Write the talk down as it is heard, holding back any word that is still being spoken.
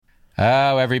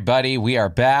Oh, everybody, we are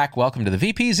back. Welcome to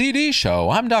the VPZD show.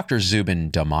 I'm Dr.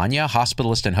 Zubin Damania,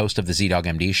 hospitalist and host of the ZDogg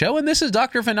MD show, and this is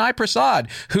Dr. Vinay Prasad,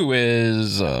 who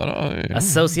is...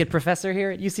 Associate professor here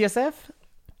at UCSF.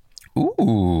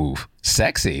 Ooh,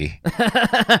 sexy.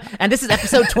 And this is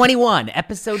episode 21.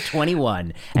 Episode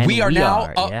 21. And we are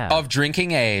now of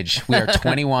drinking age. We are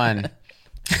 21.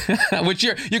 Which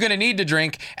you're going to need to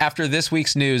drink after this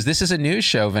week's news. This is a news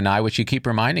show, Vinay, which you keep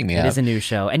reminding me of. It is a news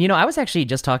show. And, I was actually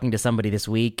just talking to somebody this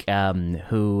week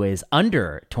who is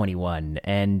under 21.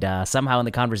 And somehow in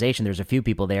the conversation, there's a few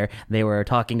people there. They were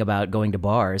talking about going to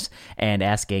bars and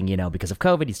asking, because of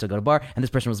COVID, you still go to a bar. And this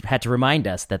person had to remind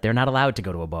us that they're not allowed to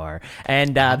go to a bar.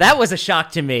 And that was a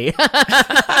shock to me.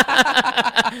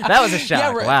 That was a shock.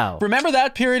 Yeah, wow. Remember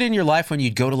that period in your life when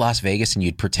you'd go to Las Vegas and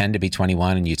you'd pretend to be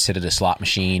 21 and you'd sit at a slot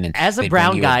machine? And as a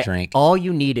brown guy, all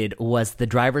you needed was the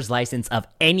driver's license of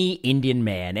any Indian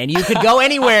man, and you could go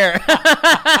anywhere.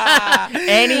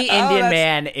 Any Indian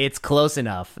man, it's close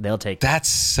enough. They'll take it. That's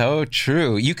so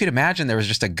true. You could imagine there was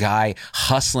just a guy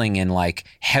hustling in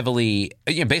heavily,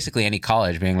 basically any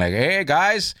college, being like, "Hey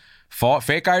guys,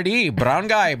 fake ID, brown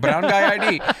guy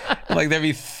ID." There'd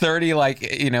be 30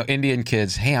 Indian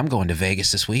kids. "Hey, I'm going to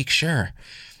Vegas this week." Sure.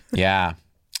 Yeah.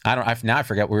 I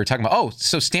forget what we were talking about. Oh,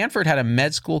 so Stanford had a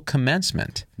med school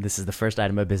commencement. This is the first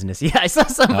item of business. Yeah, I saw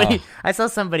somebody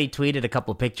tweeted a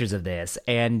couple of pictures of this,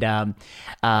 and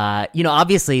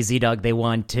obviously ZDogg, they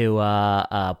want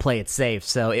to play it safe,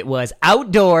 so it was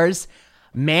outdoors,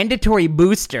 mandatory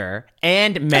booster,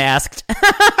 and masked.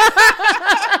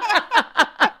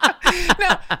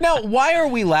 Now, why are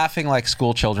we laughing like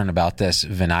school children about this,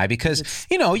 Vinay? Because,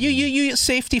 you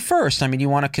safety first. I mean, you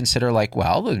want to consider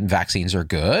the vaccines are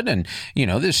good, and,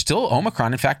 there's still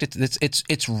Omicron. In fact,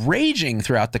 it's raging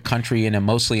throughout the country in a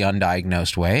mostly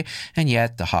undiagnosed way, and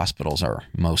yet the hospitals are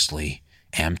mostly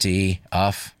empty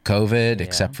of COVID,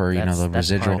 except for, the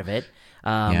residual. That's part of it.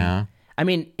 Yeah. I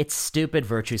mean, it's stupid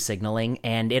virtue signaling,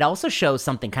 and it also shows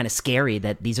something kind of scary,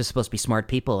 that these are supposed to be smart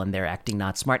people and they're acting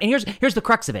not smart. And here's the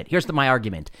crux of it. Here's my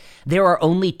argument. There are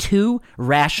only two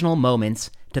rational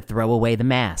moments to throw away the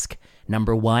mask.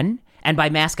 Number one, and by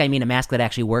mask I mean a mask that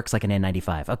actually works like an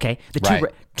N95. Okay,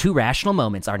 two rational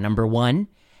moments are, number one,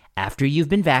 after you've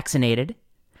been vaccinated,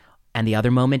 and the other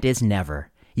moment is never.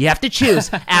 You have to choose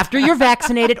after you're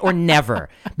vaccinated or never,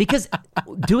 because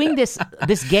doing this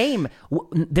game,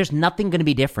 there's nothing going to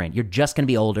be different. You're just going to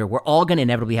be older. We're all going to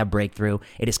inevitably have breakthrough.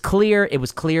 It is clear. It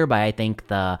was clear by, I think,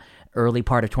 the early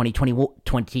part of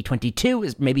 2022,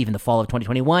 is maybe even the fall of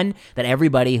 2021, that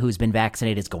everybody who's been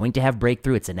vaccinated is going to have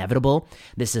breakthrough. It's inevitable.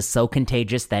 This is so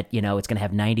contagious that, it's going to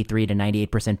have 93 to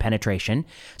 98% penetration.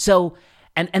 So...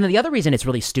 And the other reason it's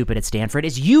really stupid at Stanford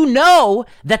is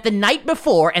that the night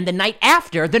before and the night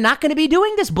after, they're not going to be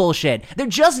doing this bullshit. They're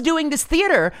just doing this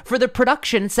theater for the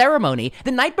production ceremony.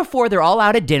 The night before, they're all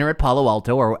out at dinner at Palo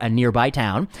Alto or a nearby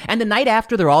town. And the night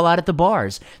after, they're all out at the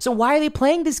bars. So why are they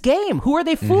playing this game? Who are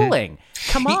they fooling?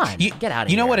 Come on, get out of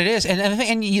here. You know what it is? And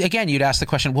again, you'd ask the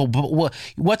question, well,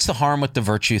 what's the harm with the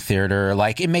virtue theater?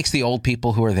 It makes the old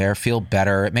people who are there feel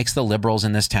better. It makes the liberals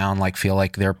in this town feel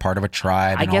like they're part of a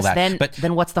tribe and all that.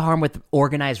 Then what's the harm with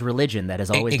organized religion that has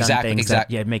always done things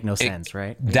that make no sense,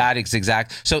 right? That is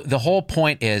exact. So the whole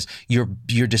point is you're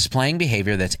displaying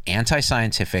behavior that's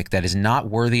anti-scientific, that is not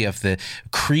worthy of the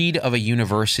creed of a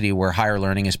university where higher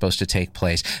learning is supposed to take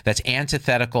place, that's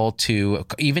antithetical to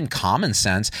even common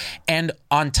sense, and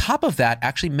on top of that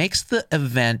actually makes the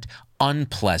event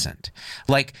unpleasant.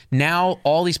 Now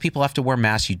all these people have to wear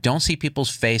masks. You don't see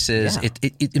people's faces.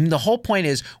 Yeah. The whole point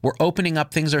is we're opening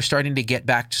up. Things are starting to get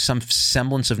back to some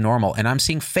semblance of normal. And I'm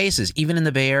seeing faces even in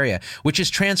the Bay Area, which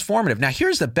is transformative. Now,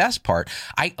 here's the best part.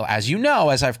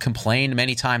 As I've complained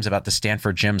many times about the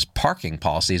Stanford gym's parking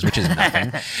policies, which is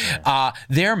nothing,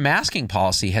 their masking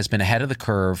policy has been ahead of the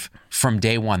curve from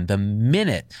day one. The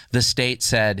minute the state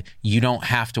said you don't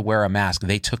have to wear a mask,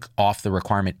 they took off the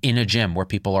requirement in a gym where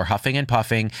people are huffing and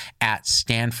puffing at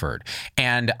Stanford.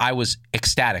 And I was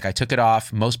ecstatic. I took it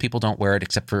off. Most people don't wear it,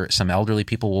 except for some elderly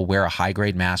people will wear a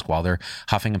high-grade mask while they're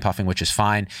huffing and puffing, which is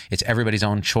fine. It's everybody's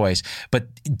own choice. But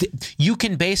you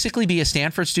can basically be a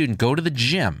Stanford student, go to the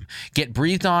gym, get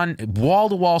breathed on,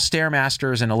 wall-to-wall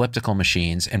Stairmasters and elliptical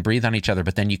machines, and breathe on each other,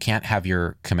 but then you can't have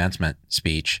your commencement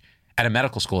speech At a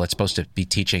medical school, it's supposed to be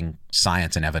teaching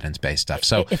science and evidence-based stuff.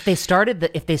 So if they started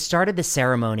the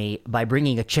ceremony by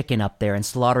bringing a chicken up there and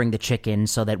slaughtering the chicken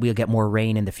so that we'll get more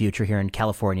rain in the future here in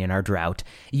California in our drought,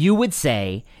 you would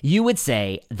say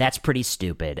that's pretty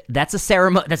stupid. That's a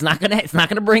ceremony it's not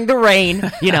gonna bring the rain,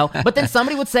 you know. But then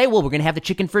somebody would say, well, we're gonna have the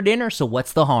chicken for dinner, so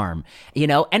what's the harm, you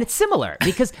know? And it's similar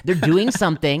because they're doing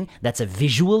something that's a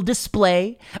visual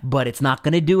display, but it's not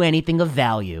gonna do anything of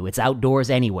value. It's outdoors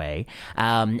anyway,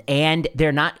 and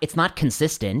it's not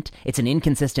consistent. It's an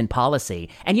inconsistent policy.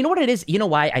 And you know what it is? You know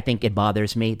why I think it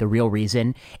bothers me? The real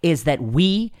reason is that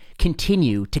we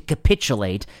continue to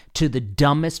capitulate to the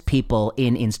dumbest people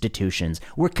in institutions.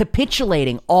 We're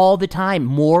capitulating all the time,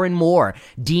 more and more.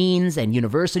 Deans and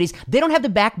universities, they don't have the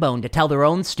backbone to tell their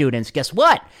own students, guess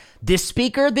what? This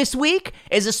speaker this week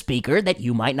is a speaker that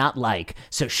you might not like.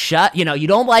 So you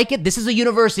don't like it. This is a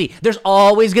university. There's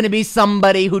always going to be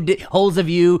somebody who holds a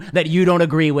view that you don't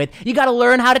agree with. You got to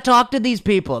learn how to talk to these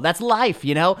people. That's life,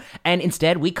 you know? And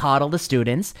instead, we coddle the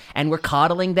students, and we're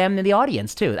coddling them in the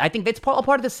audience, too. I think that's all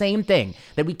part of the same thing,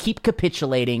 that we keep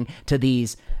capitulating to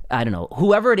these, I don't know,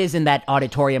 whoever it is in that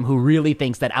auditorium who really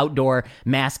thinks that outdoor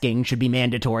masking should be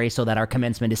mandatory so that our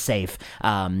commencement is safe.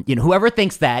 Whoever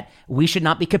thinks that, we should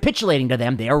not be capitulating to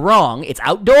them. They are wrong. It's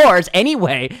outdoors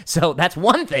anyway. So that's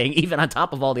one thing, even on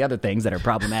top of all the other things that are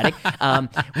problematic.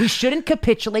 We shouldn't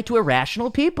capitulate to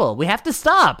irrational people. We have to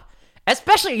stop,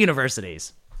 especially at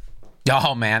universities.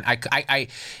 Oh man,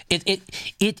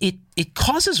 it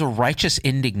causes a righteous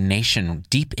indignation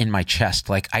deep in my chest.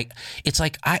 I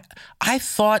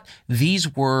thought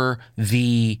these were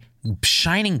the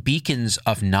shining beacons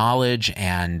of knowledge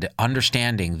and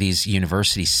understanding, these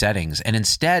university settings, and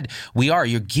instead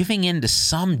you're giving in to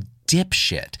some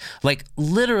dipshit, like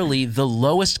literally the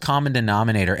lowest common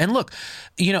denominator. And look,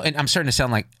 and I'm starting to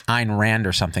sound like Ayn Rand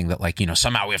or something, that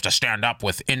somehow we have to stand up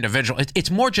with individual. It's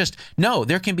more just, no,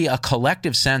 there can be a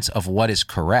collective sense of what is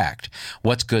correct,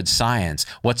 what's good science,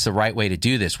 what's the right way to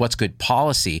do this, what's good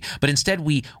policy. But instead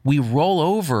we roll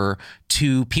over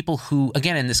to people who,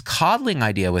 again, in this coddling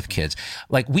idea with kids,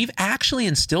 we've actually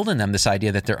instilled in them this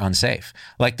idea that they're unsafe.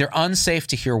 They're unsafe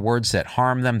to hear words that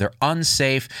harm them. They're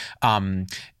unsafe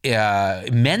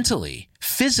mentally,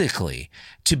 physically,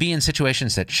 to be in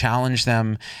situations that challenge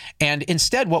them. And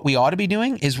instead, what we ought to be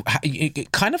doing is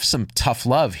kind of some tough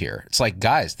love here. It's like,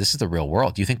 guys, this is the real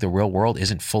world. Do you think the real world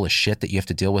isn't full of shit that you have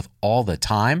to deal with all the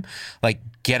time?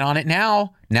 Get on it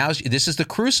now. This is the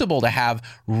crucible to have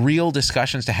real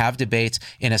discussions, to have debates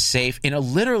in a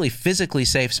literally physically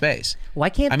safe space.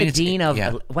 Why can't the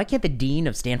dean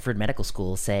of Stanford Medical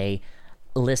School say,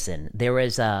 listen, there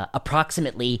was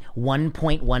approximately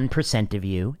 1.1% of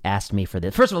you asked me for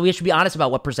this. First of all, we should be honest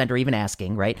about what percent are even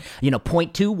asking, right?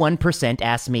 0.21%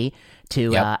 asked me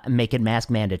to make it mask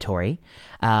mandatory.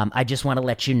 I just want to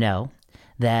let you know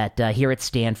that here at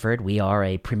Stanford, we are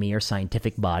a premier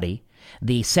scientific body.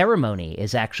 The ceremony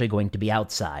is actually going to be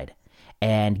outside.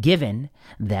 And given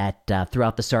that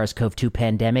throughout the SARS-CoV-2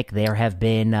 pandemic, there have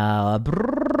been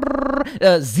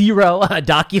 0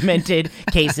 documented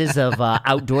cases of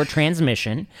outdoor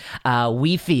transmission,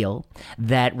 we feel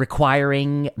that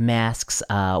requiring masks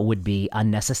would be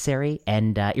unnecessary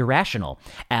and irrational.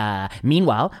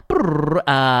 Meanwhile,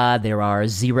 there are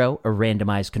 0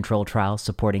 randomized control trials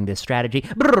supporting this strategy.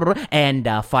 And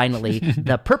finally,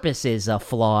 the purpose is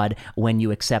flawed when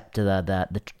you accept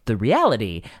the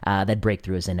reality that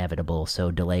breakthrough is inevitable.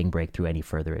 So delaying breakthrough any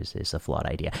further is a flawed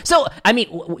idea. So, I mean,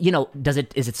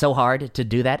 is it so hard to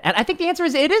do that? And I think the answer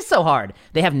is it is so hard.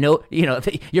 They have no,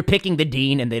 you're picking the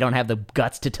dean and they don't have the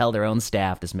guts to tell their own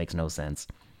staff. This makes no sense.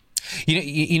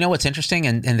 You know what's interesting,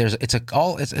 and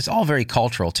it's all very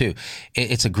cultural too.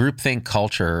 It's a groupthink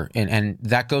culture, and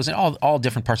that goes in all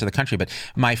different parts of the country. But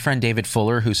my friend David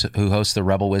Fuller, who hosts the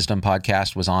Rebel Wisdom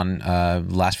podcast, was on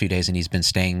last few days, and he's been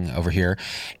staying over here.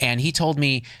 And he told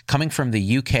me coming from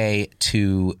the UK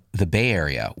to the Bay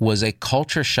Area was a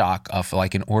culture shock of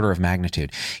an order of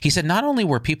magnitude. He said not only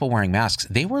were people wearing masks,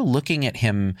 they were looking at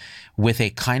him with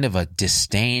a kind of a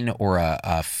disdain or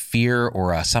a fear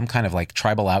or some kind of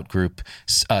tribal out-group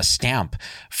stamp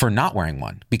for not wearing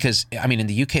one. Because, I mean, in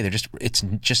the UK,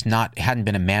 it hadn't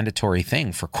been a mandatory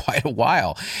thing for quite a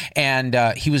while. And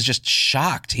he was just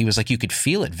shocked. He was you could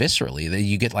feel it viscerally. That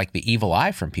you get the evil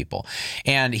eye from people.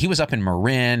 And he was up in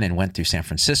Marin and went through San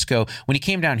Francisco. When he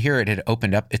came down here, it had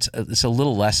opened up. It's a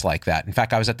little less like that. In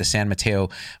fact, I was at the San Mateo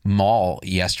Mall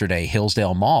yesterday,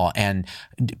 Hillsdale Mall, and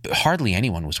hardly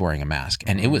anyone was wearing a mask,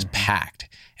 and it was packed.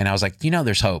 And I was like,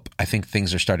 there's hope. I think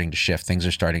things are starting to shift.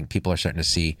 People are starting to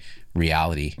see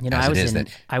reality as it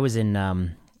is. I was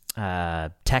in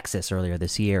Texas earlier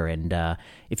this year, and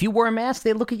if you wore a mask,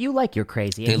 they look at you like you're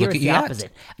crazy. And they look at the you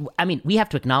opposite. I mean, we have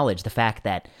to acknowledge the fact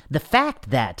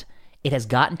that it has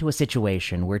gotten to a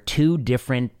situation where two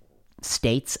different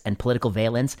states and political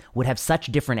valence would have such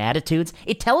different attitudes.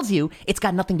 It tells you it's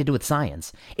got nothing to do with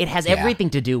science. It has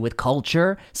everything to do with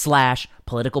culture /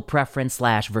 political preference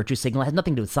 / virtue signal. It has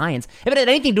nothing to do with science. If it had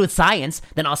anything to do with science,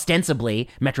 then ostensibly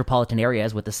metropolitan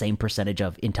areas with the same percentage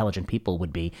of intelligent people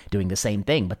would be doing the same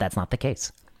thing, but that's not the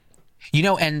case.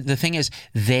 And the thing is,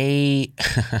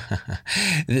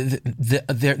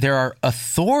 there are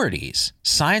authorities,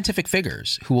 scientific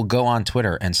figures who will go on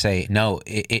Twitter and say, no,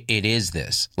 it is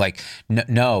this. Like,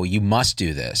 no, you must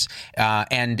do this.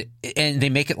 And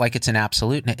they make it like it's an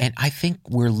absolute. And I think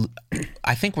we're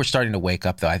starting to wake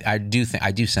up, though. I do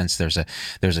sense there's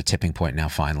a tipping point now,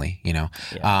 finally,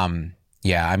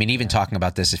 Yeah. I mean, even talking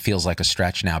about this, it feels like a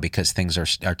stretch now because things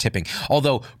are tipping.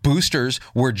 Although boosters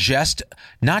were so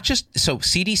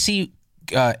CDC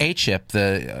ACHIP,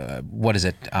 the what is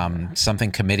it?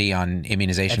 Something Committee on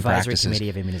Immunization Advisory Practices. Committee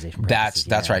of Immunization Practices.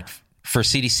 That's right. For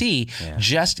CDC,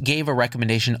 just gave a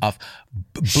recommendation of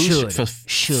should.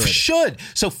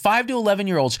 So 5 to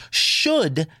 11-year-olds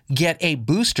should get a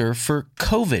booster for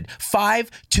COVID.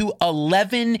 5 to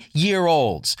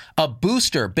 11-year-olds, a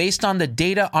booster based on the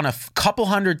data on a couple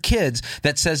hundred kids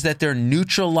that says that their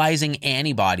neutralizing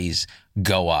antibodies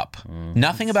go up.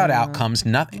 Nothing about outcomes.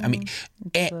 Nothing. I mean,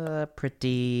 it's a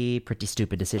pretty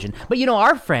stupid decision. But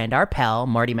our pal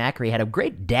Marty Macri had a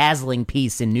great dazzling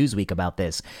piece in Newsweek about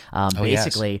this,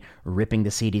 basically ripping the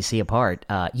CDC apart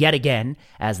yet again,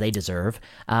 as they deserve.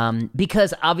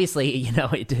 Because obviously,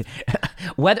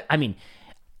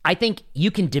 I think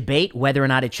you can debate whether or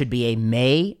not it should be a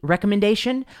may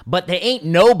recommendation, but there ain't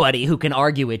nobody who can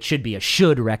argue it should be a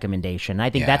should recommendation. I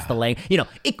think that's the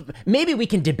maybe we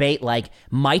can debate, like,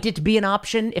 might it be an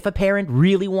option if a parent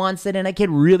really wants it and a kid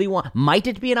might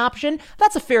it be an option?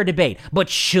 That's a fair debate. But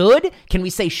can we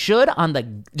say should on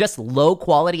the just low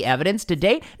quality evidence to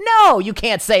date? No, you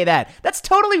can't say that. That's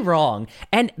totally wrong.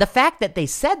 And the fact that they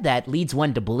said that leads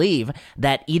one to believe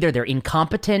that either they're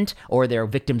incompetent or they're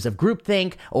victims of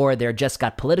groupthink, or they're just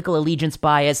got political allegiance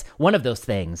bias, one of those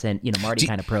things. And, Marty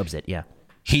kind of probes it, yeah.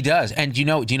 He does. And do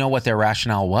you know what their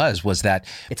rationale was that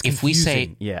if we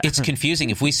say it's confusing,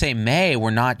 if we say may,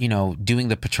 we're not, doing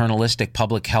the paternalistic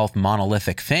public health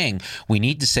monolithic thing. We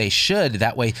need to say should.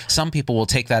 That way some people will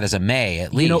take that as a may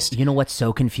at least. You know what's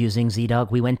so confusing, Z-Dog?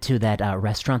 We went to that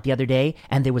restaurant the other day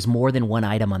and there was more than one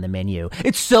item on the menu.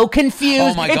 It's so confusing.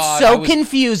 Oh my God. It's so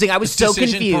confusing. I was so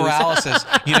confused. Decision paralysis.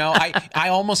 I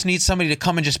almost need somebody to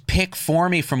come and just pick for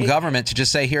me from government to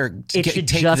just say, here, take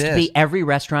this. Every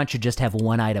restaurant should just have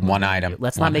one item.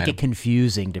 Let's not make it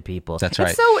confusing to people. That's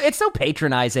right. It's so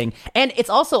patronizing. And it's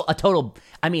also a total,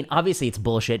 obviously it's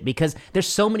bullshit because there's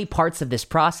so many parts of this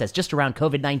process just around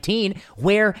COVID-19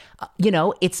 where,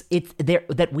 it's there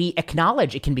that we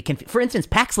acknowledge it can be confusing. For instance,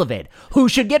 Paxlovid. Who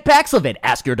should get Paxlovid?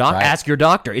 Ask your doctor. Right. Ask your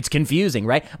doctor. It's confusing,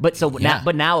 right? But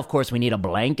now, of course, we need a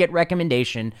blanket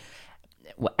recommendation.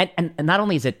 And not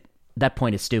only is it, that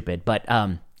point is stupid, but,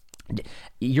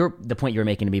 the point you were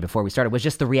making to me before we started was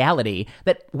just the reality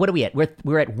that what are we at?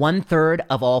 We're at 1/3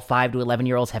 of all 5 to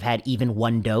 11-year-olds have had even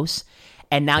one dose.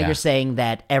 And now you're saying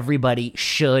that everybody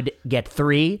should get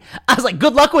 3. I was like,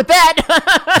 good luck with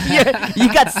that.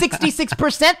 You got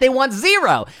 66%. They want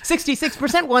 0.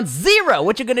 66% want 0.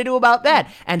 What you going to do about that?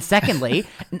 And secondly,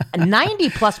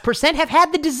 90+% have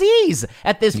had the disease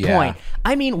at this point.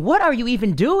 What are you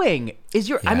even doing?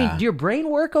 Do your brain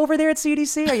work over there at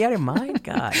CDC? Are you out of your mind?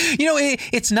 God.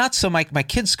 It's not so. My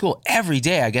kid's school, every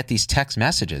day I get these text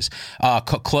messages.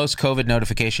 Close COVID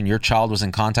notification. Your child was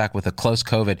in contact with a close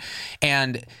COVID.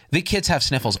 And the kids have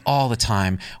sniffles all the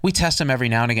time. We test them every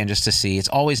now and again just to see. It's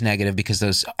always negative because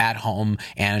those at-home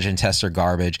antigen tests are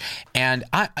garbage. And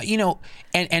my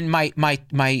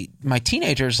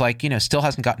teenager's still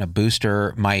hasn't gotten a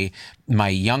booster. My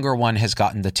younger one has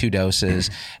gotten the 2 doses.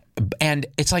 And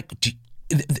it's like,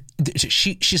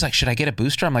 she's like, should I get a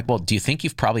booster? I'm like, well, do you think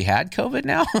you've probably had COVID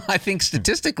now? I think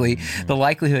statistically the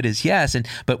likelihood is yes.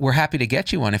 But we're happy to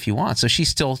get you one if you want. So she's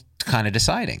still kind of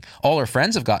deciding. All her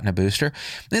friends have gotten a booster.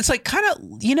 And it's like kind of,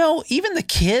 even the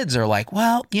kids are like,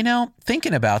 well,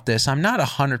 thinking about this, I'm not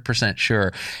 100% sure.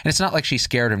 And it's not like she's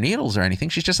scared of needles or anything.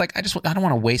 She's just like, I don't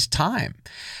want to waste time.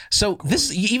 So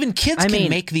even kids can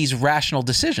make these rational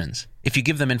decisions if you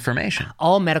give them information.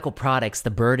 All medical products,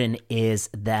 the burden is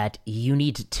that you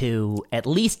need to at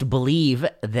least believe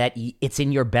that it's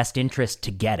in your best interest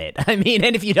to get it. And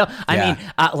if you don't,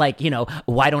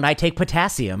 why don't I take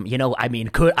potassium?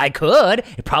 could.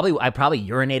 I'd probably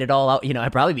urinate it all out.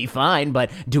 I'd probably be fine.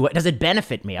 But does it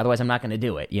benefit me? Otherwise, I'm not going to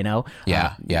do it. Yeah,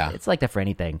 yeah. It's like that for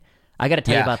anything. I got to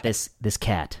tell you about this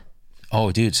cat.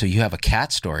 Oh, dude. So you have a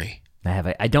cat story.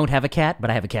 I don't have a cat, but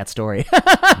I have a cat story.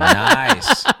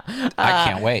 Nice. I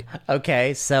can't wait.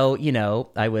 Okay, so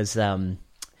I was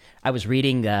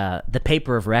reading the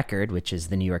paper of record, which is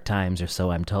the New York Times, or so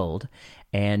I'm told,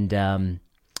 and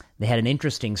they had an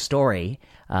interesting story.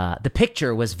 The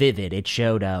picture was vivid. It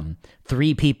showed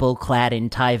 3 people clad in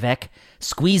Tyvek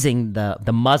squeezing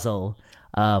the muzzle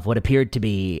of what appeared to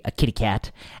be a kitty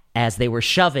cat as they were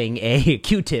shoving a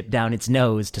Q-tip down its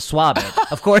nose to swab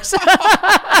it. Of course.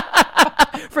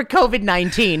 For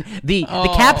COVID-19, the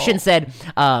caption said,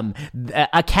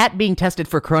 a cat being tested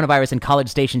for coronavirus in College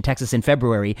Station, Texas in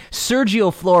February,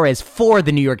 Sergio Flores for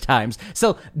the New York Times.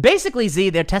 So basically,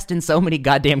 Z, they're testing so many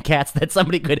goddamn cats that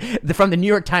somebody from the New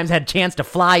York Times had a chance to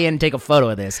fly in and take a photo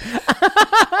of this.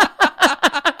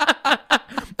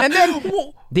 And then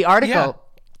the article... Yeah.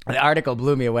 The article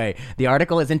blew me away. The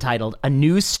article is entitled, "A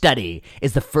New Study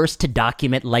is the First to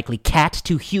Document Likely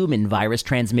Cat-to-Human Virus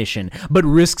Transmission, but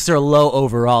Risks Are Low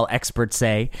Overall, Experts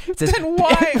Say." It says, Then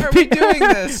why are we doing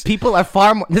this? People are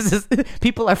far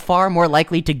more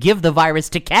likely to give the virus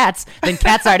to cats than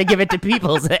cats are to give it to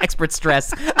people, experts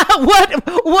stress.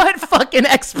 What fucking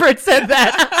expert said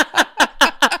that?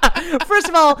 First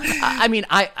of all, I mean,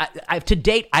 I to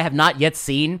date, I have not yet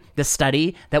seen the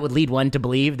study that would lead one to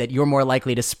believe that you're more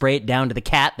likely to spray it down to the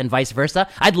cat than vice versa.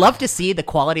 I'd love to see the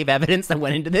quality of evidence that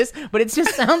went into this, but it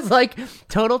just sounds like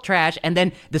total trash. And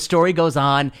then the story goes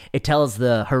on. It tells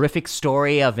the horrific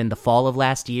story of in the fall of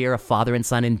last year, a father and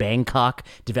son in Bangkok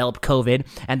developed COVID.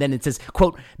 And then it says,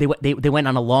 quote, they went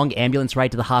on a long ambulance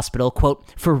ride to the hospital, quote,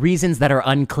 for reasons that are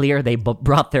unclear, they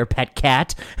brought their pet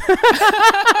cat.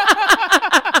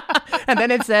 And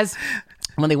then it says,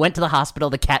 when they went to the hospital,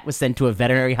 the cat was sent to a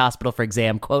veterinary hospital for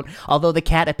exam. Quote, although the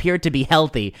cat appeared to be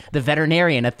healthy, the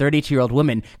veterinarian, a 32-year-old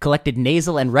woman, collected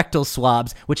nasal and rectal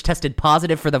swabs, which tested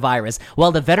positive for the virus.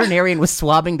 While the veterinarian was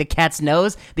swabbing the cat's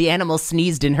nose, the animal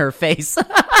sneezed in her face.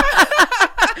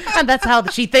 And that's how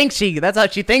she thinks she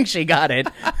got it.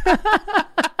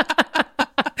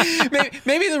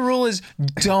 Maybe the rule is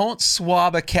don't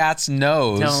swab a cat's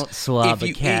nose. Don't swab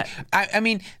a cat. I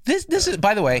mean, this is,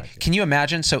 by the way, can you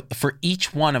imagine? So for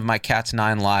each one of my cat's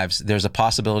 9 lives, there's a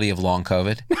possibility of long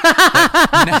COVID.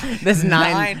 There's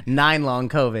nine long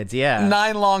COVIDs, yeah.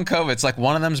 9 long COVIDs. Like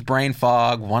one of them's brain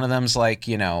fog. One of them's like,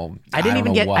 I didn't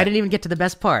even get to the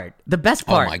best part. The best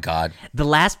part. Oh my God. The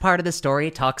last part of the story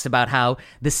talks about how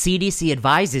the CDC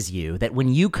advises you that when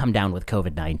you come down with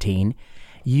COVID-19,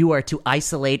 you are to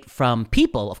isolate from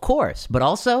people, of course, but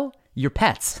also your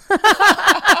pets.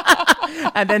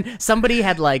 And then somebody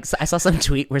had I saw some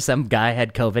tweet where some guy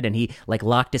had COVID and he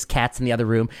locked his cats in the other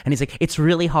room and he's like, it's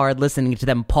really hard listening to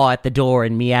them paw at the door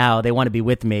and meow. They want to be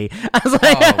with me. I was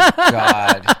like, oh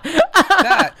God.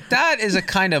 That is a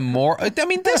kind of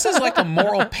this is like a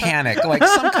moral panic, like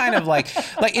some kind of like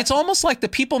it's almost like the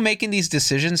people making these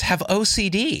decisions have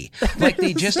OCD. Like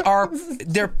they just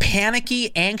they're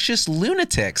panicky, anxious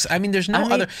lunatics. I mean, there's no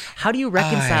other. How do you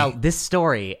reconcile this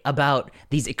story about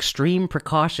these extreme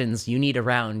precautions you need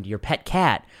around your pet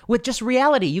cat with just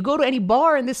reality? You go to any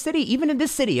bar in this city, even in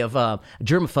this city of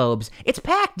germaphobes, it's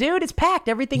packed, dude. It's packed.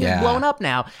 Everything is blown up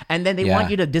now. And then they want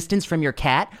you to distance from your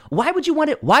cat. Why would you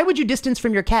want it? Why would you distance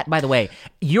from your cat, by the way?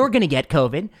 You're going to get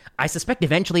COVID. I suspect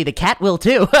eventually the cat will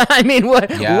too. I mean,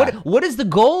 what is the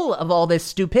goal of all this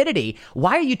stupidity?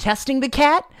 Why are you testing the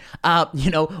cat?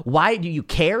 Why do you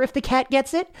care if the cat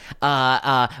gets it?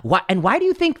 Why do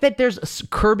you think that there's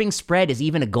curbing spread is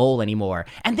even a goal anymore?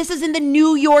 And this is in the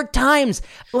New York Times.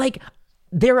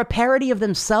 They're a parody of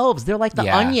themselves. They're like the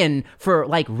Onion for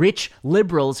rich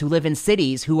liberals who live in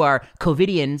cities who are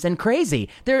Covidians and crazy.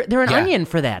 They're an Onion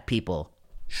for that, people.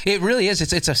 It really is.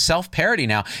 It's a self-parody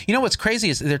now. You know what's crazy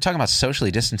is they're talking about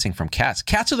socially distancing from cats.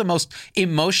 Cats are the most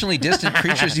emotionally distant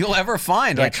creatures you'll ever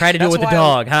find. Yeah, try to do it with a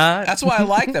dog, huh? That's why I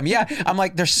like them. Yeah, I'm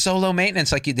like, they're so low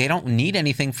maintenance. Like they don't need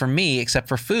anything from me except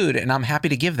for food, and I'm happy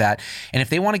to give that. And if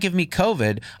they want to give me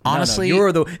COVID, honestly,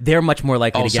 they're much more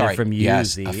likely to get it from you.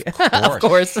 Yes, Z. of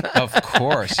course.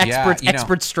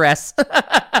 Expert stress.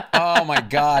 Oh my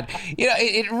God.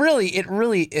 It really,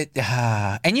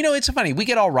 and it's funny. We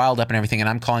get all riled up and everything, and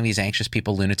I'm calling these anxious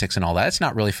people lunatics and all that. It's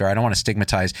not really fair. I don't want to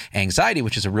stigmatize anxiety,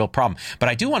 which is a real problem, but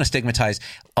I do want to stigmatize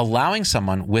allowing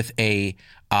someone with a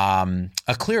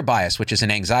clear bias, which is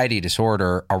an anxiety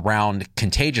disorder around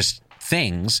contagious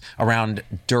things, around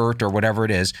dirt or whatever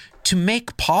it is, to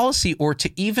make policy or to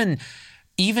even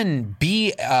even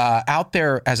be out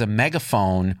there as a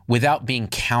megaphone without being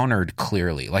countered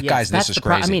clearly. Like, guys, this is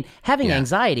crazy. I mean, having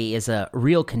anxiety is a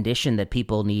real condition that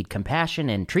people need compassion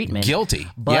and treatment. Guilty.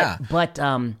 But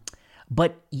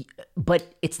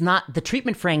it's not, the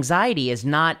treatment for anxiety is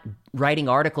not writing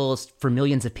articles for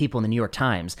millions of people in the New York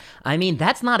Times. I mean,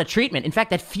 that's not a treatment. In fact,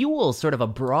 that fuels sort of a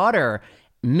broader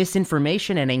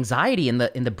misinformation and anxiety in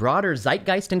the broader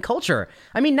zeitgeist and culture.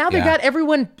 I mean, now they've got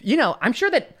everyone, I'm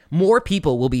sure that more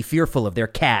people will be fearful of their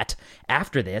cat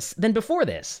after this than before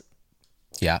this.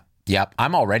 Yeah. Yep.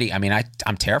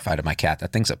 I'm terrified of my cat.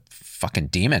 That thing's a fucking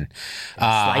demon.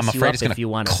 I'm afraid it's going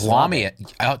to claw me.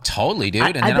 Oh, totally, dude.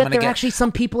 I bet there are actually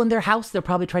some people in their house, they'll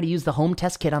probably try to use the home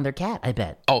test kit on their cat, I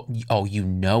bet. Oh,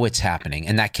 it's happening.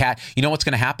 And that cat, you know what's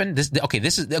going to happen? This is the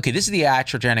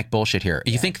iatrogenic bullshit here.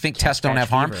 You think tests don't have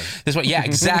harm? This one, yeah,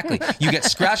 exactly. You get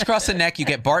scratch across the neck, you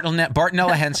get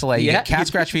Bartonella henselae, you get cat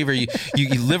scratch fever, you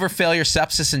liver failure,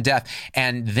 sepsis, and death.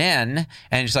 And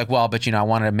it's like, well, but I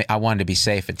wanted to be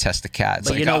safe and test the cat. It's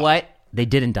but you know what? They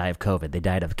didn't die of COVID. They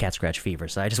died of cat scratch fever.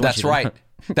 So I just want That's right.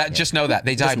 Just know that.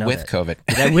 They died with COVID.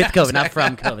 They died with COVID, not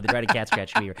from COVID. They died of cat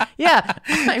scratch fever. Yeah.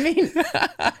 I mean,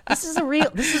 this is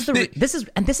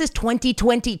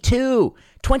 2022.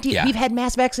 We've had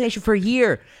mass vaccination for a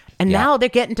year. And now they're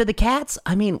getting to the cats.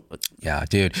 I mean, yeah,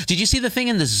 dude. Did you see the thing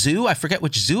in the zoo? I forget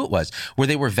which zoo it was, where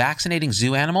they were vaccinating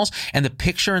zoo animals, and the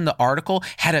picture in the article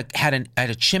had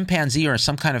a chimpanzee or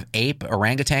some kind of ape,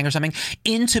 orangutan or something,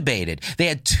 intubated. They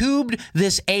had tubed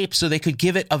this ape so they could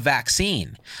give it a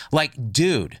vaccine. Like,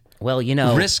 dude. Well,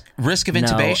 risk of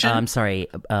intubation. No, I'm sorry.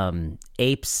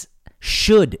 Apes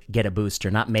should get a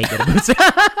booster, not may get a booster.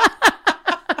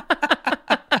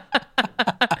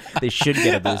 They should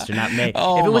get a booster, not May.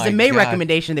 If it was a May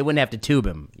recommendation, they wouldn't have to tube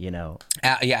him, Yeah,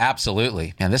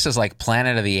 absolutely. And this is like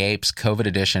Planet of the Apes COVID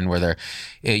edition, where they're,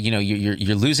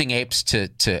 you're losing apes to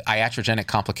iatrogenic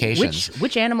complications.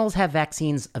 Which animals have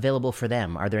vaccines available for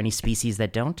them? Are there any species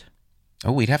that don't?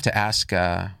 Oh, we'd have to ask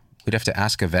a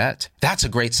vet. That's a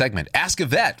great segment. Ask a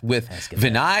vet with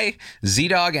Vinay,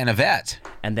 Z-Dog, and a vet.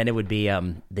 And then it would be,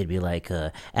 they'd be like,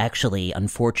 actually,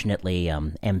 unfortunately,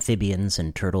 amphibians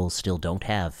and turtles still don't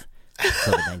have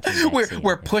COVID-19 vaccine.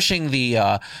 We're pushing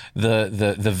the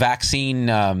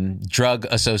vaccine drug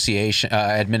association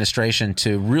administration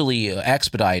to really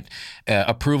expedite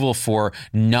approval for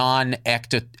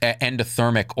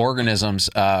non-endothermic organisms.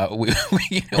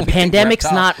 The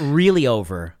pandemic's not really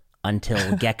over until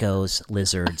geckos,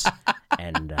 lizards,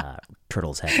 and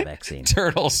turtles have the vaccine.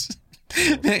 Turtles.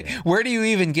 Where do you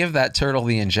even give that turtle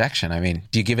the injection? I mean,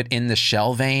 do you give it in the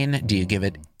shell vein? Do you give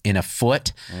it in a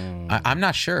foot? I'm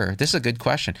not sure. This is a good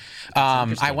question.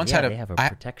 I once had they have a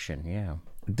protection. Yeah.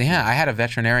 Yeah, I had a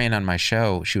veterinarian on my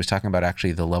show. She was talking about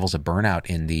actually the levels of burnout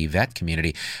in the vet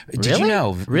community. Did you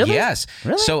know? Really? Yes.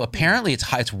 Really? So apparently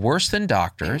it's worse than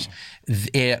doctors.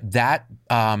 That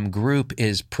group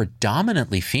is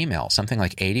predominantly female. Something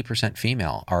like 80%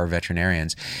 female are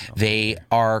veterinarians. They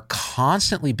are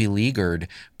constantly beleaguered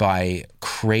by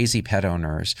crazy pet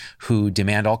owners who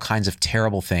demand all kinds of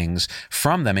terrible things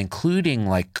from them, including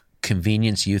like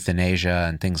convenience euthanasia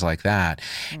and things like that.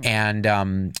 And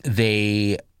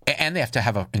they have to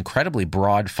have an incredibly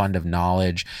broad fund of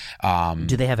knowledge.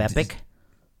 Do they have Epic?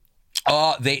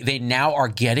 They now are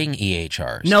getting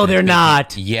EHRs. No, they're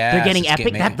not. Yeah, they're getting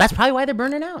Epic. That's probably why they're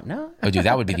burning out. No, oh, dude,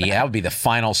 that would be the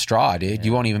final straw, dude. Yeah.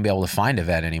 You won't even be able to find a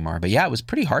vet anymore. But yeah, it was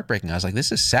pretty heartbreaking. I was like,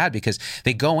 this is sad because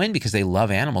they go in because they love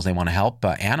animals, they want to help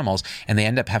animals, and they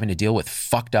end up having to deal with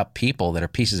fucked up people that are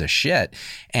pieces of shit.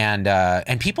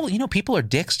 And people, people are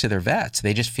dicks to their vets.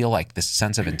 They just feel like this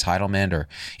sense of entitlement,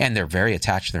 and they're very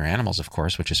attached to their animals, of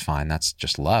course, which is fine. That's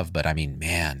just love. But I mean,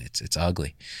 man, it's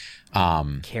ugly.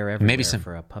 Care everywhere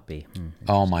for a puppy.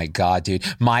 Oh my God, dude!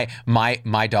 My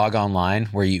dog online,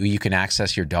 where you can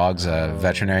access your dog's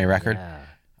veterinary record. Yeah.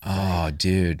 Oh,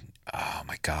 dude! Oh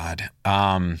my God!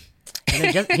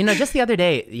 Just the other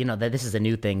day, that this is a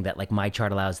new thing that like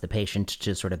MyChart allows the patient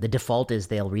to sort of, the default is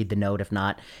they'll read the note if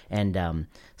not. And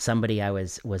somebody I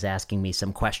was asking me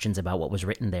some questions about what was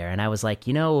written there, and I was like,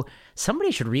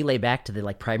 somebody should relay back to the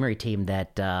like primary team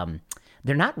that.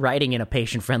 They're not writing in a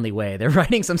patient-friendly way. They're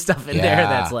writing some stuff in there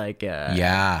that's like...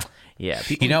 people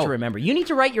need to remember. You need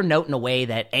to write your note in a way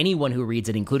that anyone who reads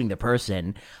it, including the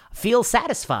person, feels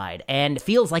satisfied and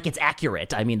feels like it's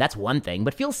accurate. I mean, that's one thing,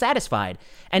 but feels satisfied.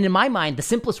 And in my mind, the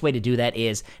simplest way to do that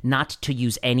is not to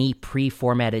use any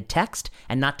pre-formatted text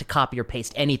and not to copy or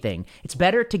paste anything. It's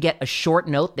better to get a short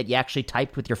note that you actually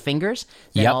typed with your fingers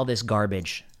than all this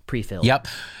garbage pre-filled. Yep.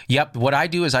 What I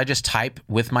do is I just type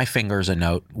with my fingers a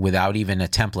note without even a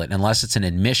template, unless it's an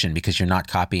admission because you're not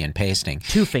copy and pasting.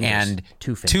 Two fingers. And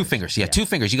two fingers. Two fingers. Yeah, 2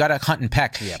 fingers. You got to hunt and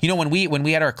peck. Yep. You know, when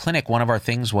we had our clinic, one of our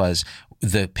things was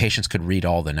the patients could read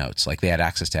all the notes, like they had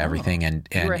access to everything. And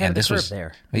this was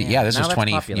there. This was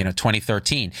popular.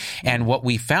 2013. And what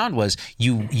we found was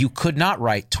you could not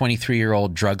write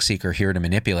 23-year-old drug seeker here to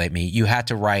manipulate me. You had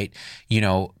to write,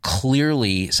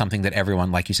 clearly something that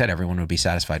everyone, like you said, everyone would be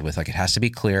satisfied with. Like, it has to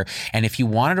be clear. And if you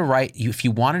wanted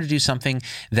to do something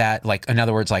that, like, in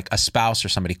other words, like a spouse or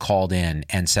somebody called in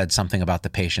and said something about the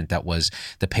patient that was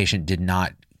the patient did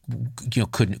not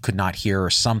could not hear, or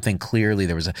something clearly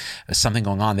there was something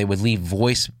going on, they would leave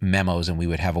voice memos, and we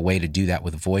would have a way to do that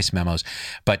with voice memos.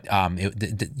 But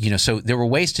so there were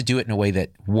ways to do it in a way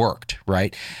that worked,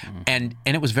 right? And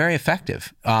it was very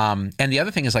effective. And the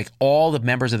other thing is, like, all the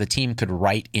members of the team could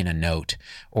write in a note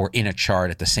or in a chart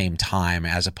at the same time,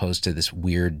 as opposed to this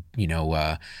weird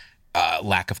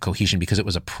lack of cohesion, because it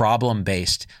was a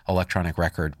problem-based electronic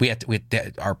record.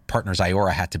 Our partners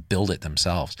Iora had to build it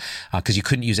themselves because you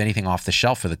couldn't use anything off the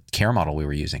shelf for the care model we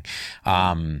were using,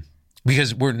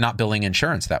 because we're not billing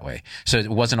insurance that way. So it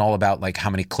wasn't all about like how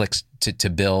many clicks to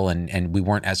bill, and we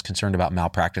weren't as concerned about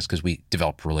malpractice because we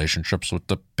developed relationships with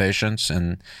the patients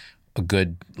and a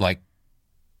good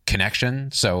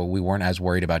connection, so we weren't as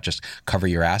worried about just cover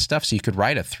your ass stuff. So you could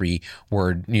write a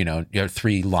 3-word,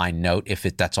 3-line note if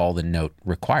that's all the note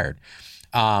required.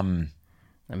 American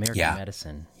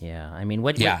medicine, yeah. I mean,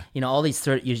 all these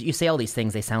you say all these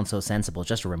things, they sound so sensible.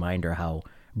 Just a reminder how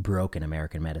broken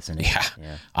American medicine is.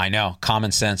 Yeah. I know.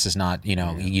 Common sense is not, you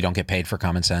don't get paid for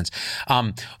common sense.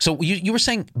 So you were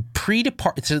saying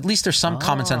pre-departure, so at least there's some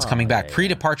common sense coming back.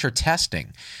 Pre-departure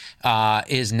testing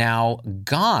is now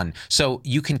gone. So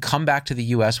you can come back to the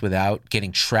U.S. without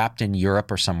getting trapped in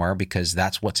Europe or somewhere, because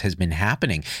that's what has been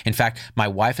happening. In fact, my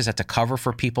wife has had to cover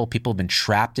for people. People have been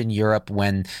trapped in Europe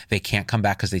when they can't come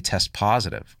back because they test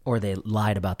positive. Or they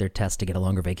lied about their test to get a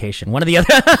longer vacation. One or the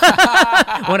other.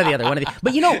 One or the other.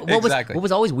 But what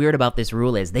was always weird about this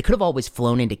rule is they could have always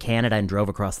flown into Canada and drove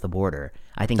across the border.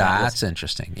 I think that's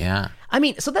interesting. Yeah. I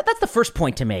mean, so that's the first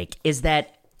point to make, is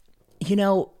that,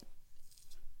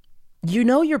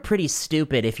 you're pretty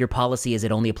stupid if your policy is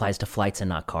it only applies to flights and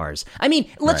not cars. I mean,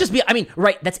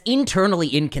 that's internally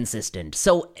inconsistent.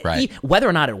 So whether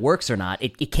or not it works or not,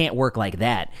 it can't work like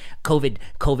that. COVID,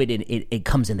 it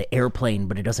comes in the airplane,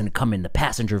 but it doesn't come in the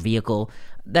passenger vehicle.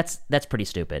 That's pretty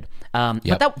stupid.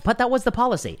 But that was the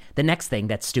policy. The next thing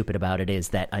that's stupid about it is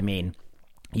that,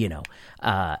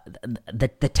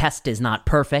 the test is not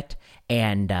perfect,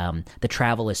 and the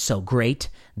travel is so great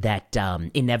that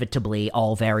inevitably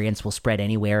all variants will spread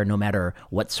anywhere, no matter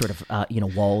what sort of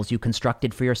walls you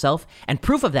constructed for yourself. And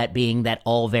proof of that being that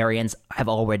all variants have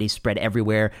already spread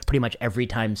everywhere. Pretty much every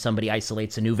time somebody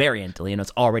isolates a new variant,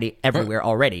 it's already everywhere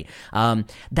already.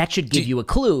 That should give you a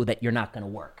clue that you're not going to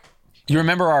work. You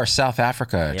remember our South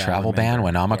Africa travel ban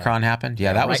when Omicron happened?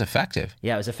 Yeah, that was effective.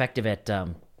 Yeah, it was effective at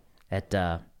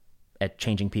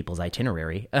changing people's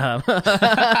itinerary.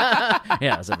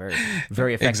 It was a very,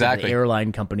 very effective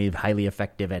airline company, highly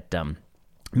effective at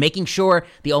making sure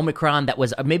the Omicron that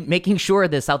was making sure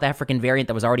the South African variant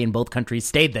that was already in both countries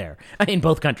stayed there. In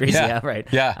both countries,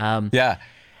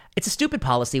 It's a stupid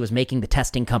policy. Was making the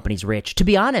testing companies rich. To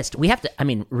be honest, we have to. I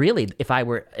mean, really, if I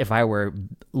were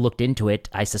looked into it,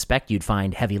 I suspect you'd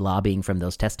find heavy lobbying from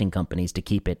those testing companies to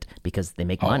keep it, because they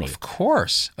make money. Of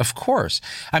course.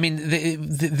 I mean,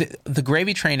 the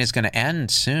gravy train is going to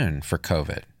end soon for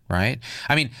COVID, right?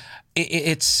 I mean,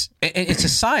 it's a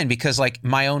sign, because like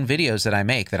my own videos that I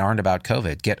make that aren't about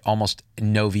COVID get almost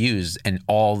no views, and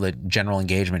all the general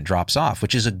engagement drops off,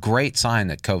 which is a great sign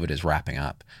that COVID is wrapping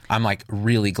up. I'm like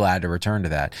really glad to return to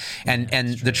that.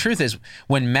 And the truth is,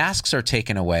 when masks are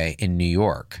taken away in New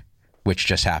York, which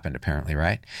just happened apparently,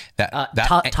 right?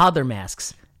 Toddler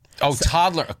masks. Oh,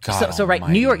 toddler! Oh, God, so right,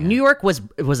 New York was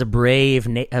a brave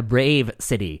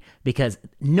city, because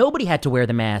nobody had to wear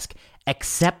the mask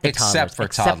except toddlers. Except for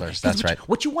toddlers, that's right.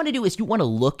 What you want to do is you want to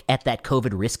look at that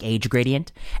COVID risk age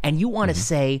gradient, and you want to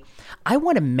say, I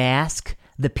want to mask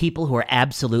the people who are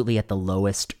absolutely at the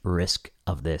lowest risk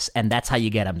of this. And that's how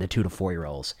you get them, the 2 to 4 year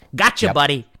olds. Gotcha,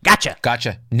 buddy.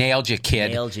 Gotcha. Nailed you,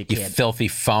 kid. You filthy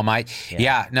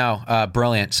fomite.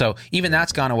 Brilliant. So even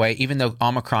that's gone away, even though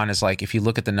Omicron is like, if you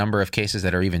look at the number of cases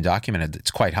that are even documented,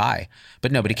 it's quite high.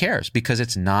 But nobody cares, because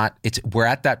we're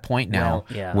at that point now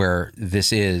where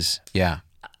this is,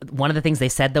 one of the things they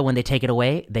said though when they take it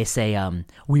away, they say,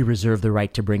 "We reserve the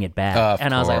right to bring it back."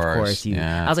 I was like, "Of course you."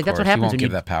 I was like, "That's what happens when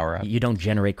give that power up. You don't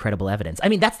generate credible evidence." I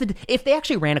mean, if they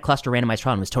actually ran a cluster randomized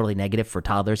trial and was totally negative for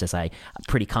toddlers, as I'm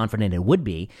pretty confident it would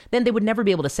be, then they would never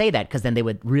be able to say that because then they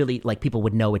would really people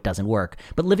would know it doesn't work.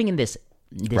 But living in this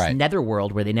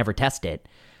netherworld where they never test it.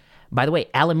 By the way,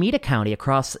 Alameda County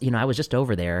across, I was just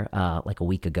over there like a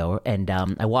week ago, and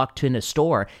I walked in a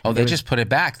store. Oh, they just put it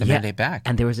back, the mandate back.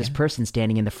 And there was this person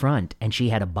standing in the front, and she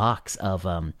had a box of,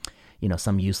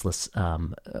 some useless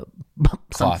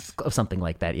cloth. Something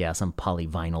like that. Yeah, some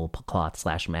polyvinyl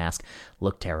cloth / mask.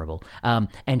 Looked terrible.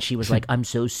 And she was like, "I'm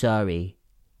so sorry.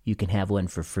 You can have one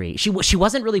for free." She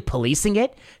wasn't really policing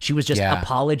it. She was just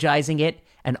apologizing it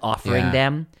and offering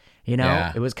them.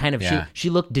 It was kind of, she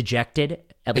looked dejected.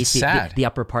 At least the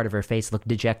upper part of her face looked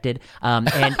dejected,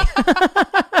 and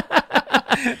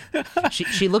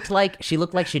she looked like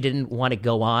she didn't want to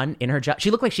go on in her job. She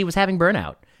looked like she was having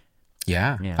burnout.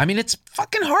 Yeah. I mean, it's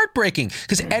fucking heartbreaking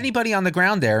because anybody on the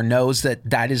ground there knows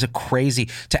that is a crazy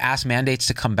to ask mandates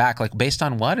to come back. Like, based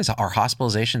on what? Is our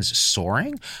hospitalizations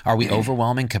soaring? Are we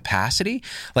overwhelming capacity?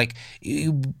 Like,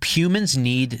 humans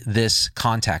need this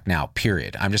contact now,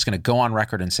 period. I'm just going to go on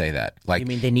record and say that. Like, you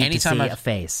mean they need to see a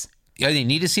face? Yeah, they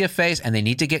need to see a face and they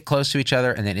need to get close to each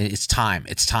other, and then it's time.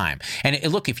 It's time. And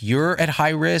look, if you're at high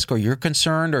risk or you're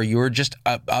concerned or you're just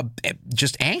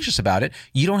anxious about it,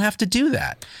 you don't have to do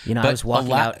that. I was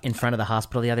walking out in front of the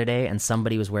hospital the other day, and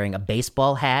somebody was wearing a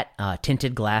baseball hat,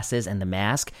 tinted glasses, and the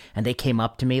mask, and they came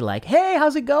up to me like, "Hey,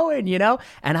 how's it going?"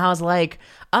 And I was like,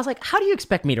 "How do you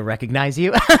expect me to recognize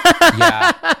you?"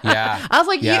 Yeah. I was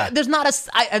like, "There's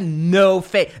I have no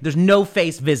face. There's no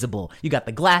face visible. You got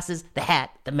the glasses, the hat,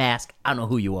 the mask. I don't know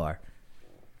who you are."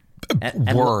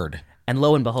 Word. And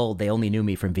lo and behold, they only knew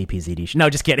me from VPZD. No,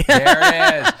 just kidding. There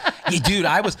it is. Yeah, dude,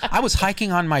 I was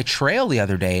hiking on my trail the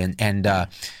other day, and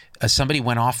somebody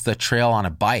went off the trail on a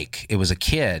bike. It was a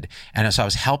kid, and so I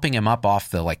was helping him up off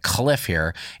the cliff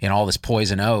here in all this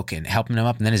poison oak and helping him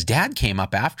up. And then his dad came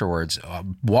up afterwards,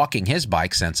 walking his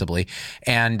bike sensibly,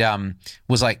 and